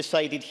will be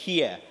decided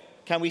here?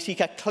 Can we seek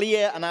a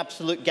clear and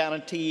absolute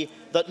guarantee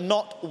that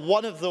not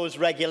one of those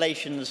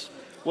regulations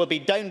will be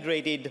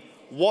downgraded,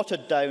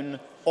 watered down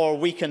or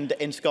weakened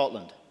in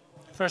Scotland?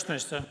 First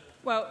Minister.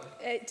 Well,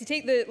 to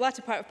take the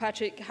latter part of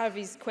Patrick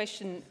Harvie's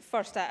question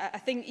first, I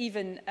think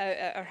even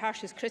our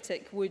harshest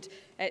critic would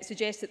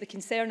suggest that the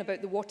concern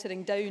about the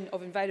watering down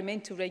of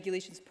environmental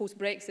regulations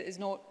post-Brexit is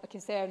not a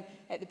concern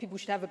that people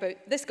should have about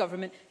this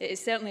government. It is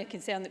certainly a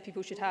concern that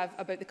people should have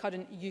about the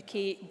current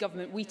UK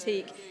government. We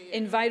take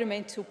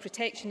environmental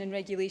protection and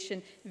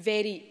regulation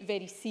very,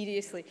 very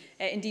seriously.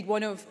 Indeed,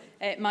 one of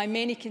my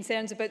many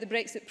concerns about the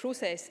Brexit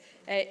process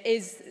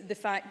is the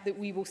fact that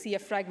we will see a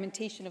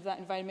fragmentation of that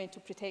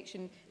environmental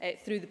protection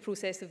through the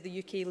process of the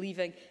UK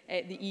leaving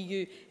the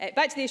EU.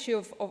 Back to the issue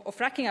of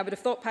fracking, I would have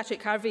thought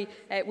Patrick Harvie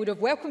would have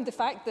welcomed the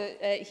fact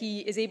that he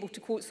is able to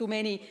quote so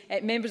many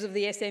members of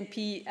the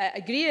SNP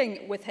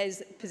agreeing with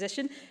his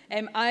position.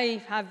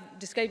 I have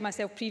described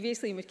myself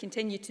previously and would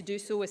continue to do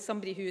so as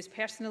somebody who is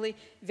personally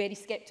very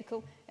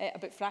sceptical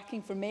about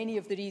fracking for many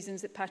of the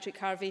reasons that Patrick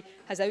Harvie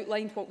has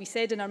outlined. What we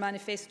said in our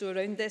manifesto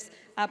around this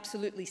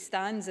absolutely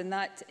stands, and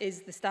that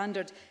is the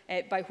standard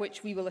by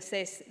which we will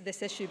assess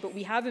this issue. But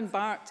we have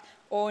embarked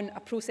on a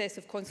process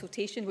of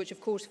consultation, which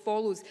of course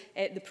follows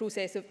the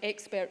process of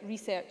expert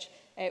research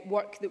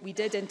work that we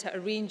did into a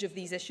range of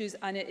these issues,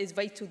 and it is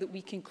vital that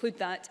we conclude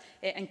that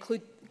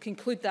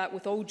conclude that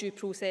with all due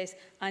process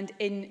and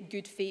in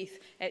good faith.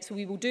 So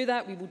we will do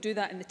that. We will do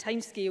that in the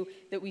timescale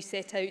that we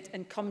set out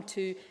and come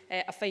to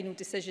a final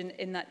decision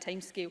in that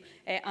timescale.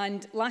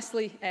 And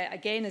lastly,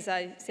 again, as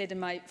I said in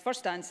my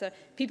first answer,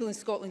 people in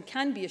Scotland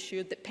can be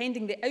assured that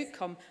pending the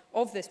outcome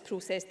of this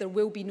process, there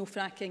will be no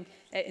fracking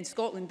in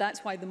Scotland. That's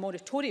why the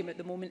moratorium at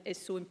the moment is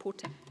so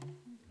important.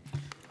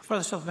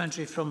 Further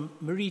supplementary from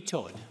Marie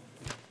Todd.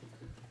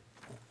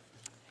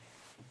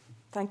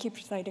 Thank you,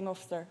 Presiding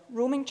Officer.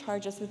 Roaming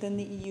charges within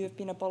the EU have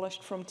been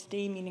abolished from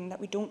today, meaning that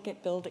we don't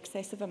get billed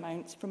excessive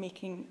amounts for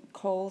making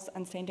calls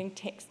and sending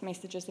text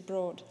messages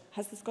abroad.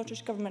 Has the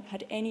Scottish Government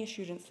had any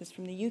assurances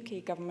from the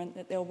UK Government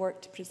that they'll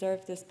work to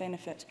preserve this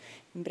benefit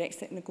in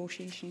Brexit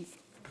negotiations?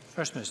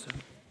 First Minister.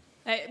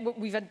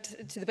 We've had,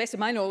 to the best of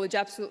my knowledge,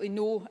 absolutely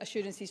no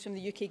assurances from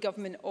the UK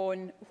Government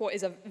on what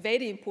is a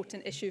very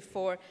important issue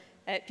for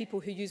people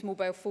who use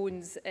mobile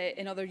phones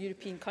in other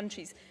European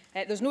countries.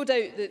 There's no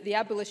doubt that the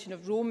abolition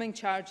of roaming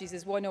charges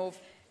is one of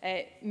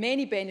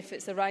many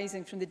benefits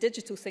arising from the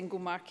digital single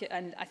market,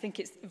 and I think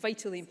it's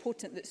vitally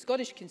important that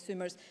Scottish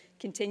consumers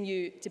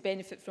continue to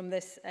benefit from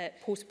this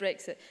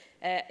post-Brexit.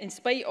 In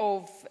spite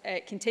of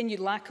continued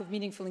lack of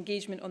meaningful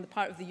engagement on the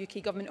part of the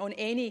UK Government on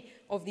any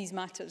of these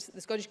matters,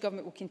 the Scottish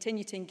Government will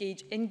continue to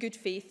engage in good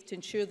faith to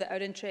ensure that our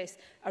interests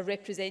are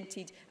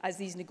represented as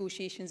these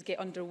negotiations get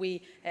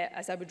underway,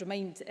 as I would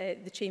remind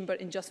the Chamber,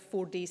 in just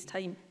 4 days'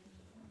 time.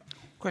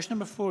 Question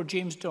number 4,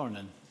 James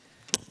Dornan.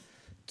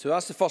 To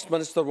ask the First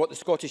Minister what the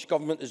Scottish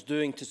Government is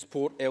doing to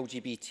support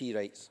LGBT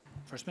rights.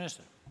 First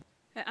Minister.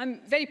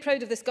 I'm very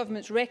proud of this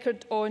Government's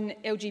record on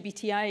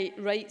LGBTI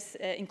rights,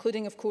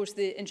 including, of course,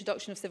 the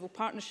introduction of civil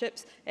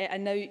partnerships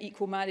and now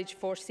equal marriage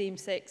for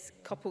same-sex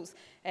couples.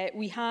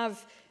 We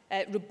have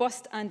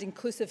robust and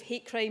inclusive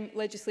hate crime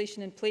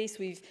legislation in place.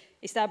 We've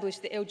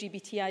established the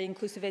LGBTI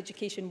Inclusive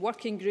Education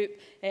Working Group,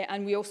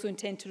 and we also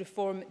intend to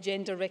reform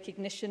gender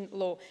recognition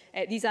law.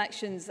 These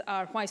actions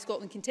are why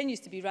Scotland continues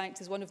to be ranked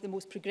as one of the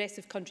most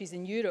progressive countries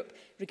in Europe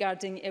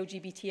regarding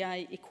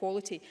LGBTI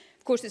equality.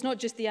 Of course, it's not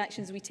just the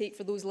actions we take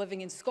for those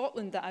living in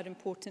Scotland that are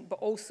important, but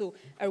also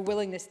our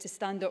willingness to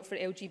stand up for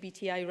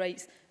LGBTI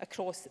rights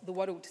across the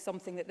world,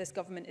 something that this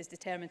government is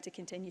determined to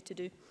continue to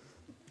do.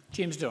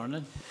 James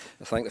Dornan.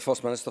 I thank the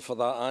First Minister for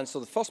that answer.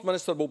 The First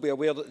Minister will be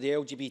aware that the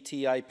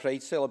LGBTI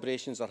Pride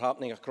celebrations are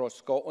happening across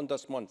Scotland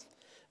this month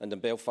and in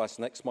Belfast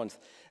next month.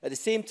 At the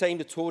same time,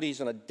 the Tories,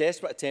 in a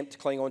desperate attempt to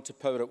cling on to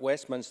power at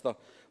Westminster,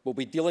 will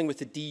be dealing with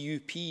the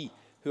DUP,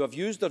 who have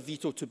used their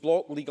veto to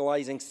block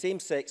legalising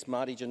same-sex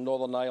marriage in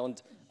Northern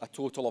Ireland a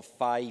total of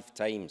 5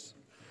 times.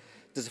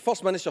 Does the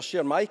First Minister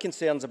share my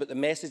concerns about the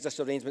message this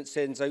arrangement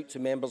sends out to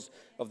members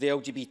of the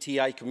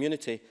LGBTI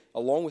community,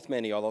 along with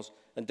many others,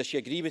 and does she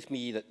agree with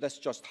me that this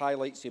just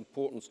highlights the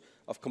importance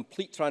of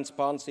complete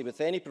transparency with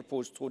any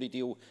proposed Tory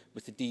deal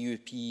with the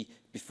DUP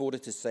before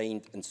it is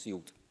signed and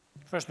sealed?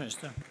 First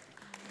Minister.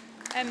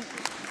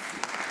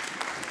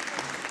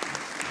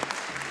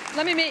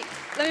 Let me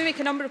make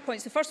a number of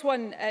points. The first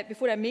one,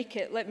 before I make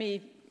it, let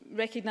me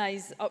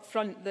recognise up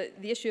front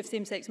that the issue of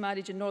same-sex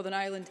marriage in Northern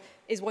Ireland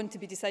is one to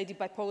be decided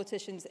by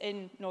politicians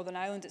in Northern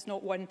Ireland. It's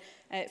not one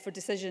for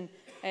decision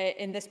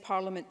in this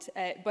Parliament.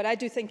 But I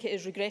do think it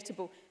is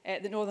regrettable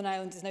that Northern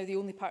Ireland is now the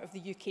only part of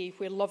the UK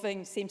where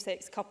loving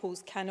same-sex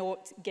couples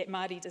cannot get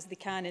married as they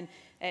can in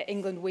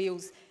England,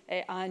 Wales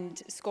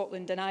and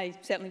Scotland. And I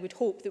certainly would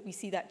hope that we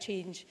see that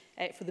change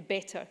for the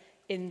better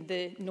in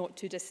the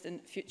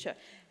not-too-distant future.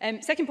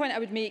 Second point I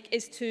would make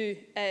is to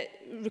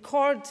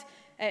record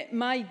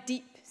my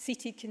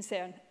deep-seated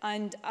concern,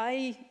 and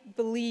I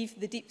believe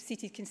the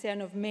deep-seated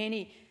concern of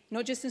many,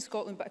 not just in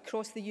Scotland but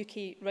across the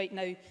UK right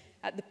now,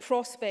 at the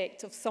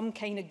prospect of some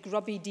kind of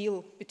grubby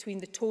deal between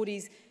the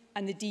Tories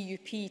and the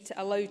DUP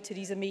to allow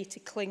Theresa May to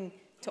cling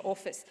to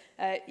office.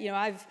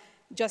 I've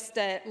just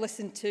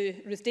listened to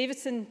Ruth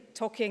Davidson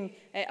talking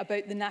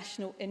about the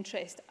national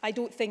interest. I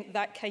don't think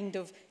that kind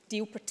of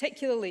deal,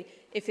 particularly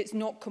if it's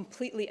not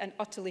completely and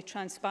utterly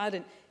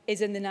transparent,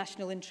 is in the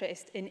national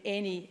interest in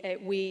any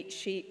way,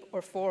 shape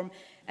or form.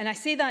 And I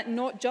say that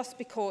not just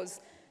because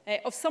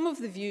of some of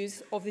the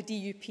views of the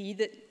DUP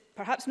that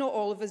perhaps not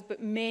all of us,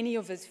 but many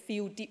of us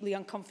feel deeply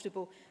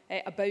uncomfortable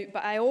about,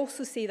 but I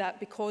also say that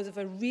because of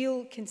a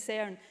real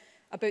concern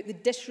about the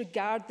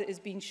disregard that is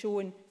being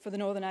shown for the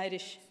Northern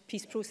Irish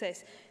peace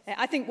process.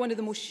 I think one of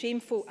the most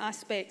shameful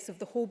aspects of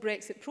the whole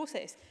Brexit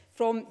process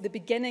from the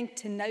beginning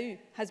to now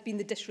has been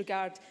the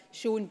disregard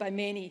shown by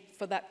many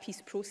for that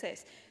peace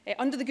process.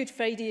 Under the Good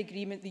Friday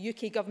Agreement, the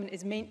UK Government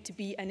is meant to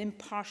be an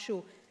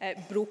impartial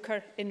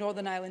broker in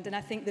Northern Ireland, and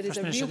I think there is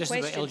a real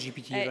question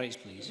LGBT rights,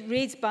 please.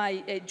 Raised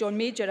by John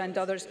Major and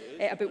others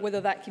about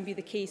whether that can be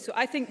the case. So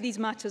I think these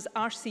matters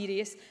are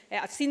serious.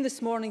 I've seen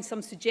this morning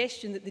some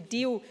suggestion that the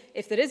deal,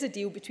 if there is a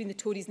deal between the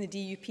Tories and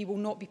the DUP, will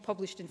not be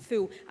published in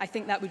full. I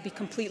think that would be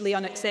completely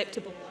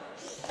unacceptable.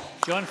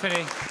 John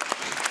Finney.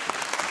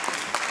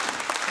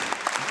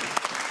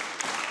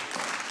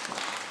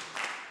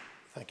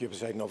 Thank you,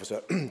 Presiding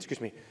Officer. Excuse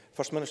me.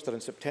 First Minister,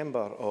 in September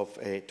of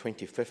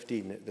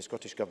 2015, the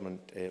Scottish Government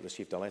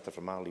received a letter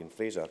from Marlene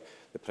Fraser,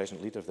 the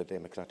present leader of the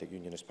Democratic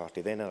Unionist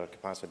Party, then in her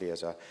capacity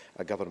as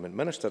a Government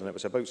Minister, and it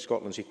was about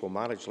Scotland's equal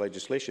marriage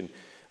legislation.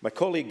 My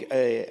colleague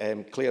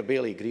Claire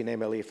Bailey, Green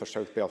MLA for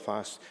South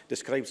Belfast,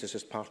 describes this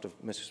as part of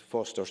Mrs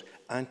Foster's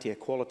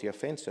anti-equality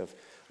offensive.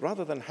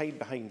 Rather than hide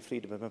behind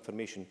freedom of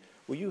information,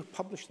 will you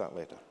publish that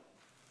letter?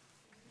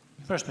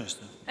 First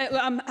Minister. Well,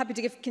 I'm happy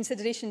to give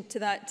consideration to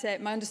that.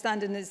 My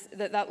understanding is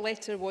that that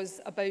letter was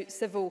about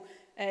civil,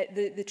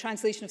 the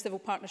translation of civil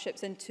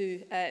partnerships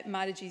into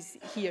marriages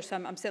here. So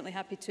I'm certainly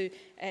happy to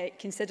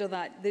consider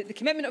that. The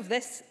commitment of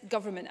this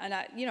government, and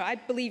I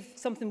believe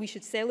something we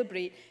should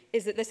celebrate,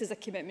 is that this is a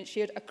commitment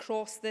shared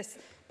across this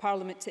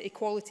Parliament to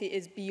equality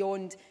is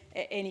beyond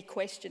any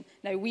question.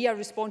 Now, we are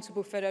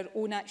responsible for our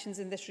own actions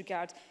in this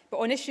regard, but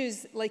on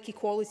issues like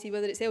equality,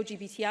 whether it's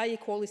LGBTI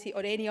equality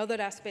or any other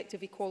aspect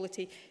of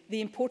equality,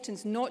 the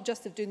importance not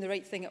just of doing the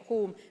right thing at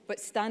home, but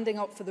standing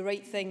up for the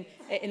right thing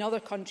in other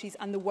countries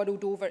and the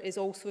world over is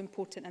also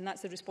important, and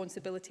that's a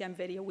responsibility I'm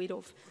very aware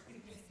of.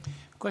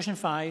 Question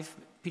 5,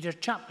 Peter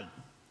Chapman.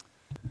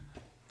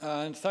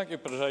 And thank you,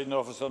 Presiding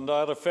Officer. And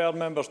I refer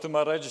members to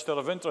my register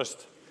of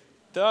interest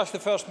to ask the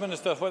First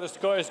Minister what the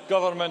Scottish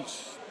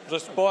Government's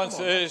response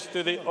is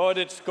to the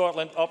Audit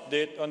Scotland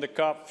update on the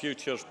CAP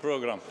Futures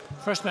programme.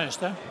 First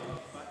Minister.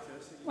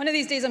 One of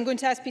these days I'm going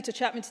to ask Peter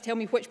Chapman to tell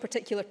me which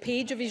particular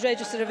page of his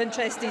register of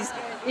interest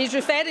he's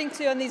referring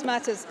to on these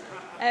matters.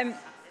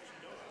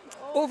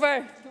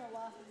 Over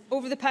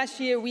the past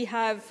year we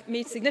have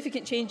made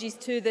significant changes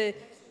to the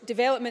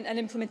development and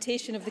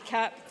implementation of the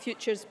CAP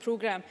Futures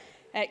programme.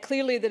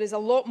 Clearly, there is a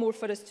lot more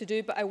for us to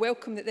do, but I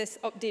welcome that this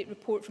update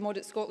report from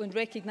Audit Scotland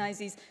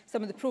recognises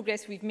some of the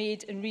progress we've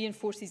made and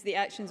reinforces the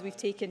actions we've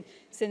taken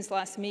since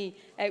last May.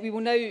 We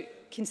will now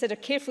consider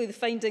carefully the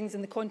findings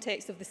in the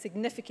context of the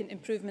significant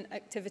improvement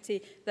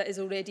activity that is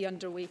already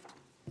underway.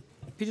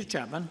 Peter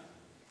Chapman.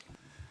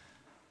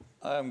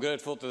 I am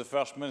grateful to the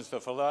First Minister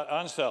for that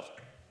answer.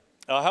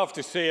 I have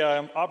to say I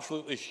am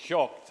absolutely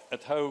shocked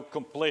at how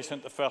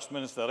complacent the First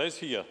Minister is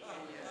here.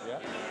 Yeah.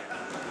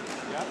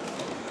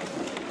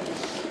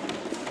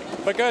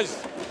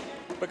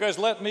 Because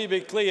let me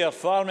be clear,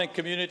 farming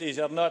communities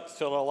are not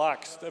so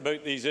relaxed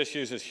about these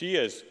issues as she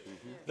is.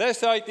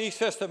 This IT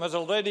system has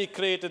already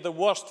created the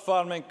worst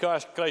farming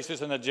cash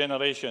crisis in a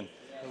generation.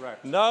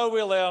 Correct. Now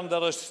we learn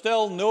there is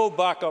still no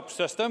backup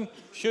system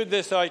should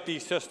this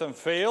IT system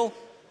fail.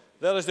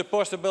 There is the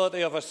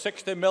possibility of a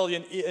 60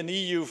 million in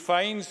EU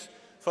fines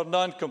for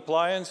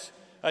non-compliance,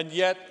 and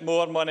yet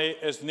more money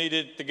is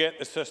needed to get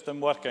the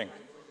system working.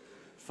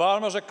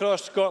 Farmers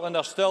across Scotland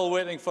are still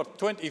waiting for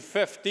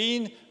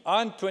 2015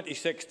 and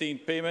 2016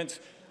 payments,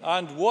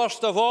 and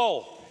worst of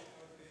all,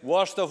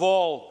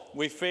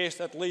 we face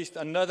at least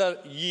another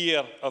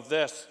year of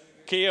this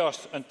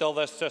chaos until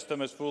this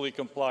system is fully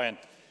compliant.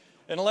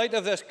 In light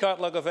of this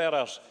catalogue of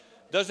errors,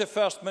 does the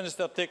First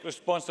Minister take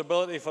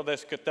responsibility for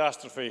this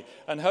catastrophe,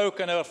 and how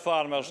can our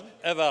farmers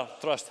ever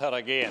trust her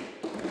again?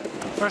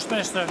 First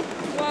Minister.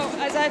 Well,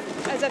 as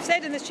I've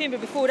said in this chamber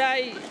before,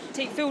 I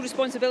take full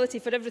responsibility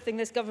for everything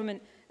this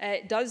government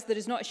does. There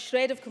is not a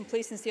shred of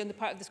complacency on the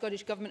part of the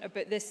Scottish Government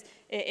about this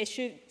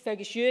issue.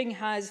 Fergus Ewing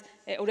has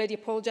already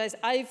apologised.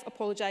 I've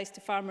apologised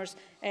to farmers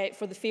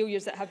for the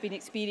failures that have been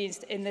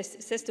experienced in this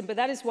system. But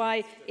that is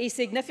why a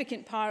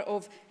significant part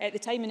of the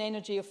time and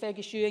energy of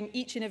Fergus Ewing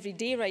each and every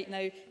day right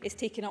now is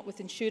taken up with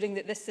ensuring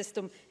that this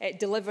system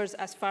delivers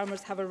as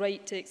farmers have a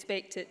right to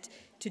expect it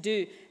to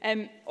do.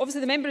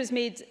 Obviously, the member has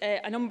made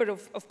a number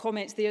of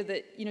comments there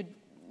that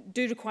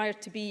do require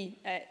to be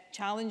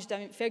challenged. I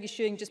mean, Fergus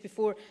Ewing, just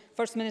before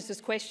First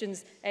Minister's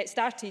questions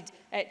started,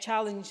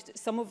 challenged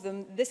some of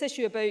them. This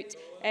issue about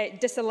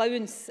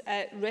disallowance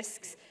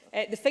risks,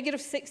 the figure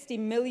of 60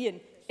 million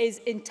is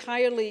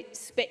entirely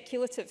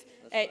speculative.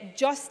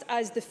 Just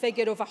as the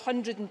figure of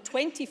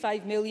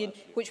 125 million,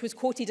 which was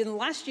quoted in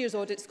last year's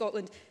Audit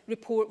Scotland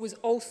report, was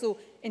also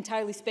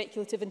entirely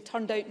speculative and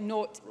turned out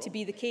not to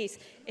be the case.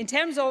 In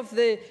terms of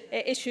the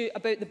issue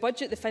about the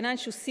budget, the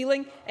financial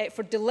ceiling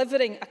for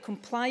delivering a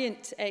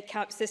compliant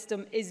CAP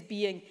system is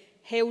being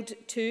held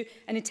to.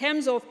 And in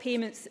terms of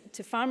payments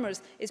to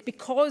farmers, it's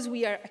because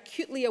we are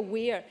acutely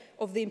aware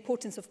of the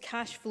importance of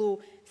cash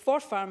flow for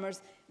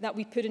farmers that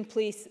we put in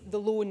place the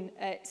loan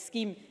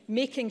scheme,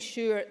 making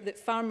sure that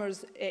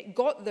farmers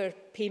got their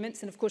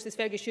payments. And of course, as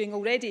Fergus Ewing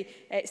already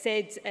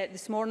said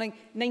this morning,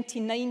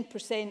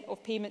 99%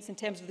 of payments in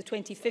terms of the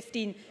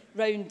 2015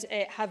 round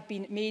have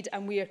been made,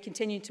 and we are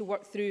continuing to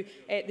work through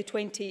the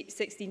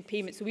 2016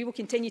 payments. So we will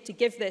continue to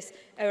give this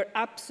our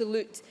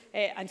absolute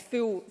and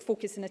full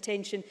focus and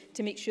attention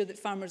to make sure that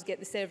farmers get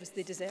the service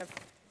they deserve.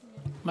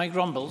 Mike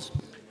Rumbles.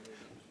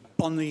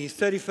 On the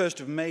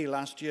 31st of May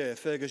last year,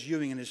 Fergus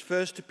Ewing, in his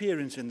first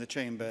appearance in the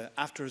Chamber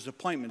after his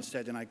appointment,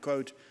 said, and I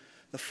quote,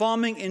 "The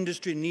farming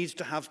industry needs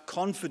to have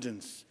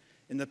confidence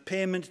in the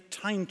payment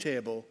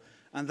timetable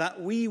and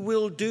that we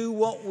will do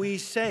what we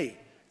say.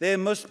 There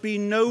must be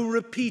no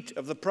repeat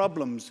of the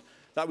problems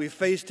that we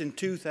faced in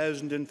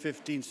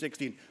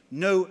 2015-16.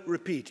 No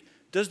repeat."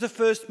 Does the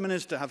First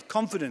Minister have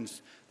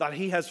confidence that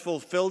he has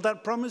fulfilled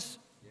that promise?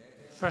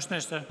 First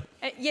Minister.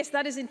 Yes,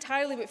 that is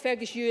entirely what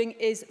Fergus Ewing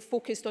is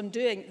focused on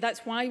doing.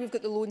 That's why we've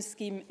got the loan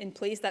scheme in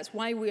place. That's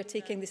why we are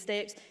taking the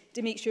steps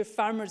to make sure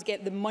farmers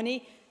get the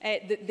money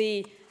that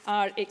they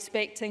are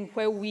expecting,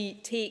 while we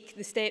take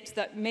the steps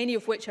that many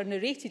of which are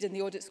narrated in the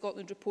Audit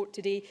Scotland report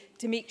today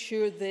to make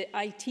sure the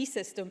IT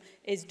system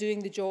is doing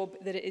the job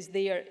that it is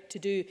there to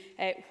do,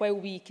 while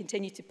we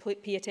continue to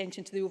pay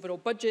attention to the overall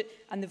budget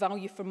and the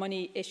value for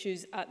money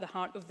issues at the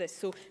heart of this.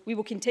 So we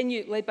will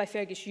continue, led by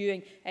Fergus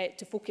Ewing,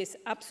 to focus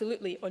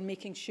absolutely on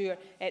making sure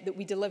that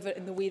we deliver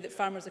in the way that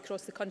farmers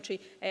across the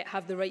country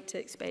have the right to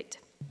expect.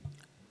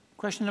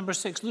 Question number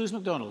 6, Lewis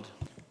MacDonald.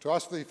 To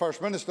ask the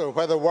First Minister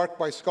whether work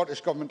by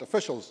Scottish Government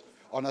officials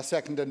on a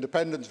second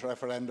independence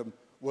referendum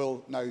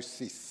will now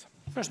cease.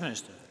 First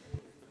Minister.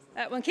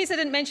 Well, in case I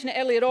didn't mention it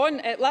earlier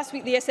on, last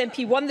week the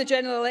SNP won the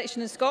general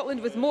election in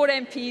Scotland with more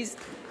MPs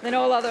than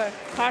all other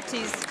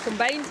parties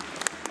combined.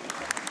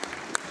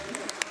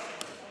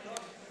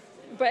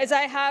 But as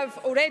I have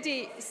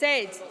already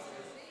said,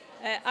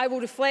 I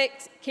will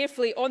reflect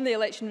carefully on the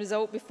election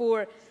result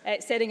before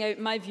setting out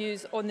my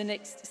views on the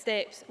next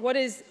steps. What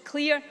is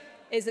clear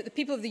is that the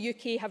people of the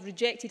UK have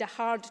rejected a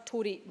hard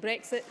Tory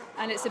Brexit,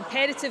 and it's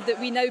imperative that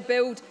we now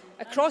build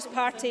a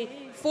cross-party,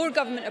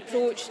 for-government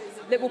approach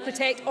that will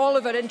protect all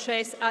of our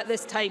interests at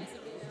this time.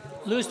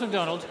 Lewis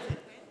MacDonald.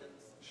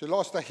 She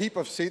lost a heap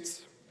of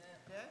seats.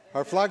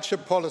 Her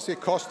flagship policy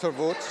cost her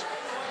votes.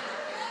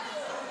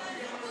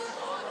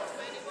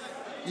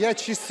 Yet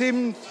she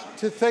seemed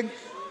to think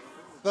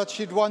that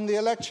she'd won the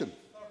election.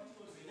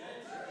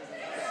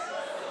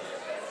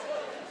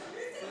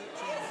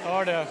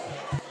 Order.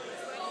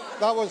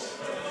 That was...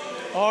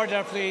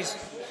 Order, please.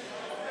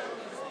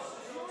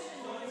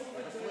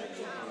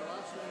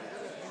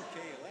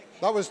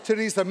 That was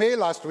Theresa May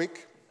last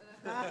week.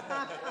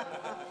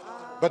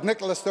 But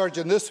Nicola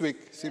Sturgeon this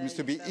week seems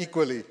to be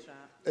equally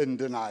in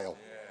denial.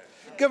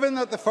 Given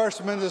that the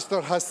First Minister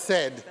has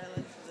said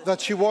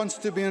that she wants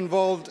to be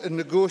involved in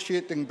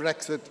negotiating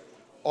Brexit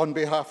on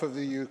behalf of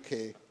the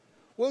UK,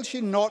 will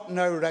she not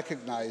now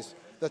recognise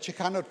that she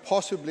cannot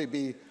possibly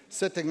be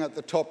sitting at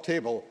the top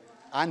table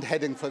and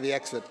heading for the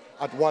exit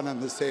at one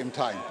and the same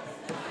time?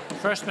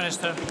 First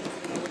Minister.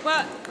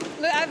 Well,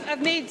 look,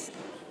 I've made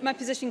my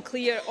position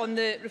clear on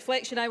the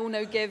reflection I will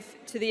now give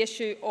to the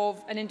issue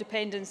of an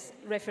independence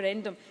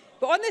referendum.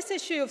 But on this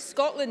issue of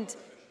Scotland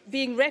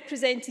being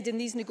represented in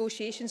these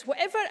negotiations,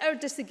 whatever our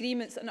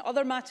disagreements and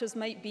other matters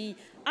might be,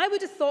 I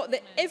would have thought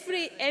that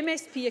every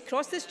MSP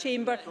across this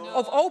chamber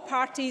of all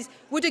parties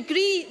would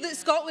agree that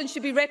Scotland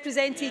should be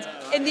represented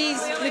in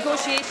these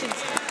negotiations.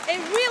 It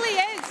really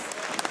is.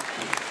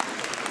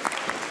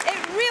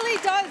 It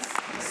really does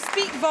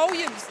speak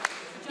volumes.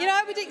 You know,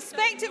 I would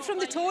expect it from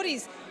the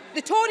Tories.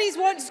 The Tories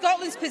want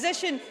Scotland's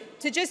position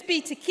to just be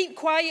to keep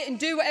quiet and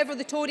do whatever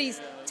the Tories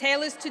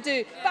tell us to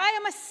do. But I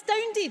am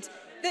astounded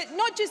that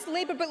not just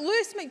Labour, but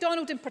Lewis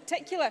MacDonald in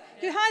particular,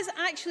 who has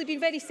actually been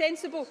very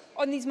sensible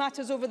on these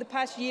matters over the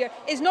past year,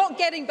 is not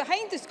getting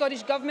behind the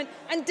Scottish Government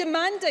and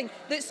demanding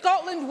that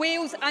Scotland,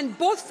 Wales and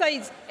both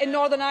sides in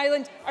Northern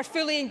Ireland are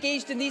fully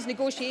engaged in these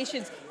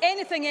negotiations.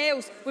 Anything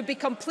else would be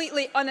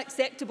completely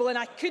unacceptable, and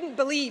I couldn't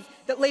believe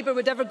that Labour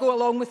would ever go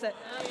along with it.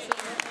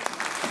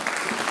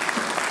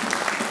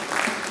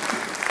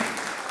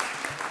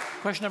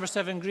 Question number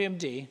 7, Graham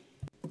Day.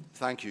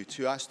 Thank you.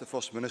 To ask the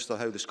First Minister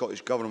how the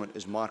Scottish Government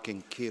is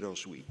marking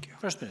Carers Week.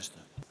 First Minister.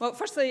 Well,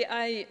 firstly,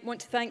 I want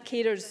to thank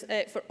carers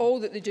for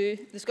all that they do.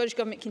 The Scottish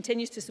Government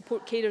continues to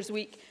support Carers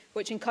Week,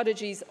 which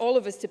encourages all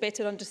of us to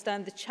better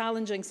understand the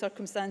challenging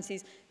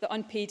circumstances that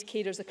unpaid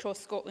carers across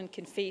Scotland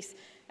can face.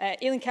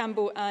 Aileen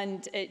Campbell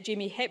and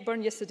Jamie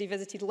Hepburn yesterday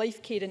visited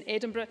Life Care in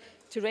Edinburgh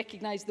to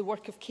recognise the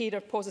work of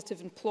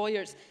carer-positive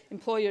employers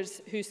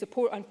who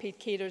support unpaid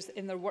carers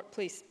in their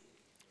workplace.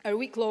 Our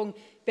week-long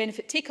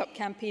benefit take-up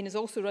campaign is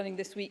also running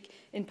this week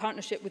in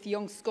partnership with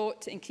Young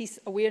Scot to increase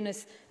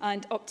awareness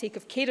and uptake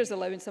of carers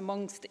allowance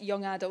amongst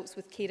young adults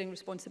with caring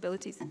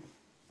responsibilities.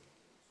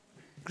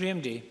 Graham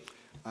Day.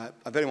 I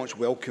very much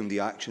welcome the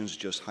actions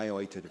just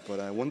highlighted, but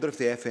I wonder if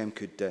the FM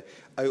could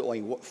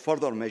outline what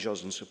further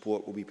measures and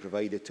support will be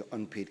provided to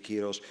unpaid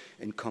carers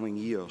in coming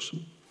years.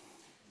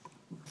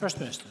 First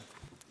Minister.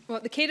 Well,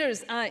 the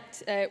Carers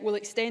Act will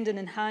extend and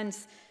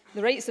enhance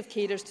the rights of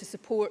carers to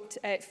support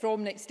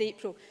from next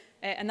April,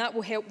 and that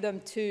will help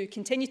them to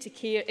continue to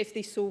care if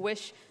they so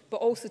wish, but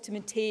also to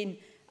maintain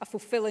a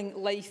fulfilling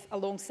life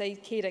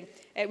alongside caring.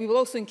 We will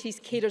also increase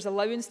carers'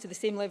 allowance to the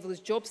same level as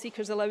job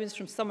seekers' allowance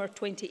from summer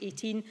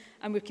 2018,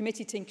 and we're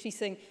committed to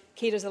increasing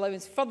carers'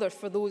 allowance further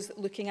for those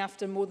looking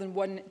after more than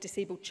one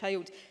disabled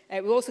child.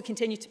 We'll also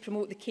continue to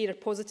promote the Carer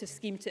Positive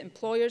scheme to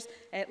employers,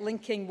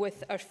 linking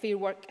with our Fair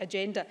Work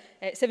agenda.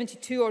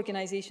 72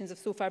 organisations have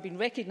so far been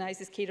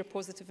recognised as Carer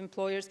Positive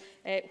employers,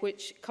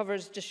 which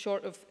covers just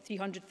short of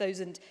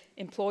 300,000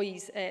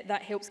 employees.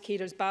 That helps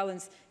carers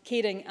balance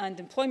caring and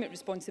employment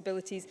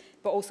responsibilities,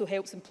 but also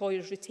helps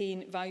employers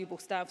retain valuable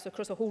staff. So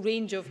across a whole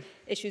range of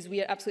issues,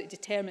 we are absolutely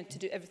determined to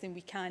do everything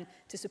we can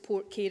to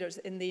support carers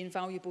in the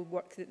invaluable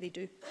work that they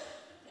do.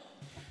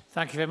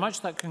 Thank you very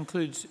much. That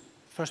concludes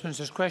First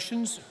Minister's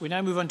questions. We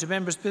now move on to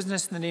members'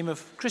 business in the name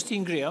of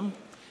Christine Graham.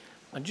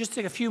 And just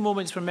take a few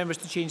moments for members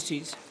to change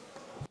seats.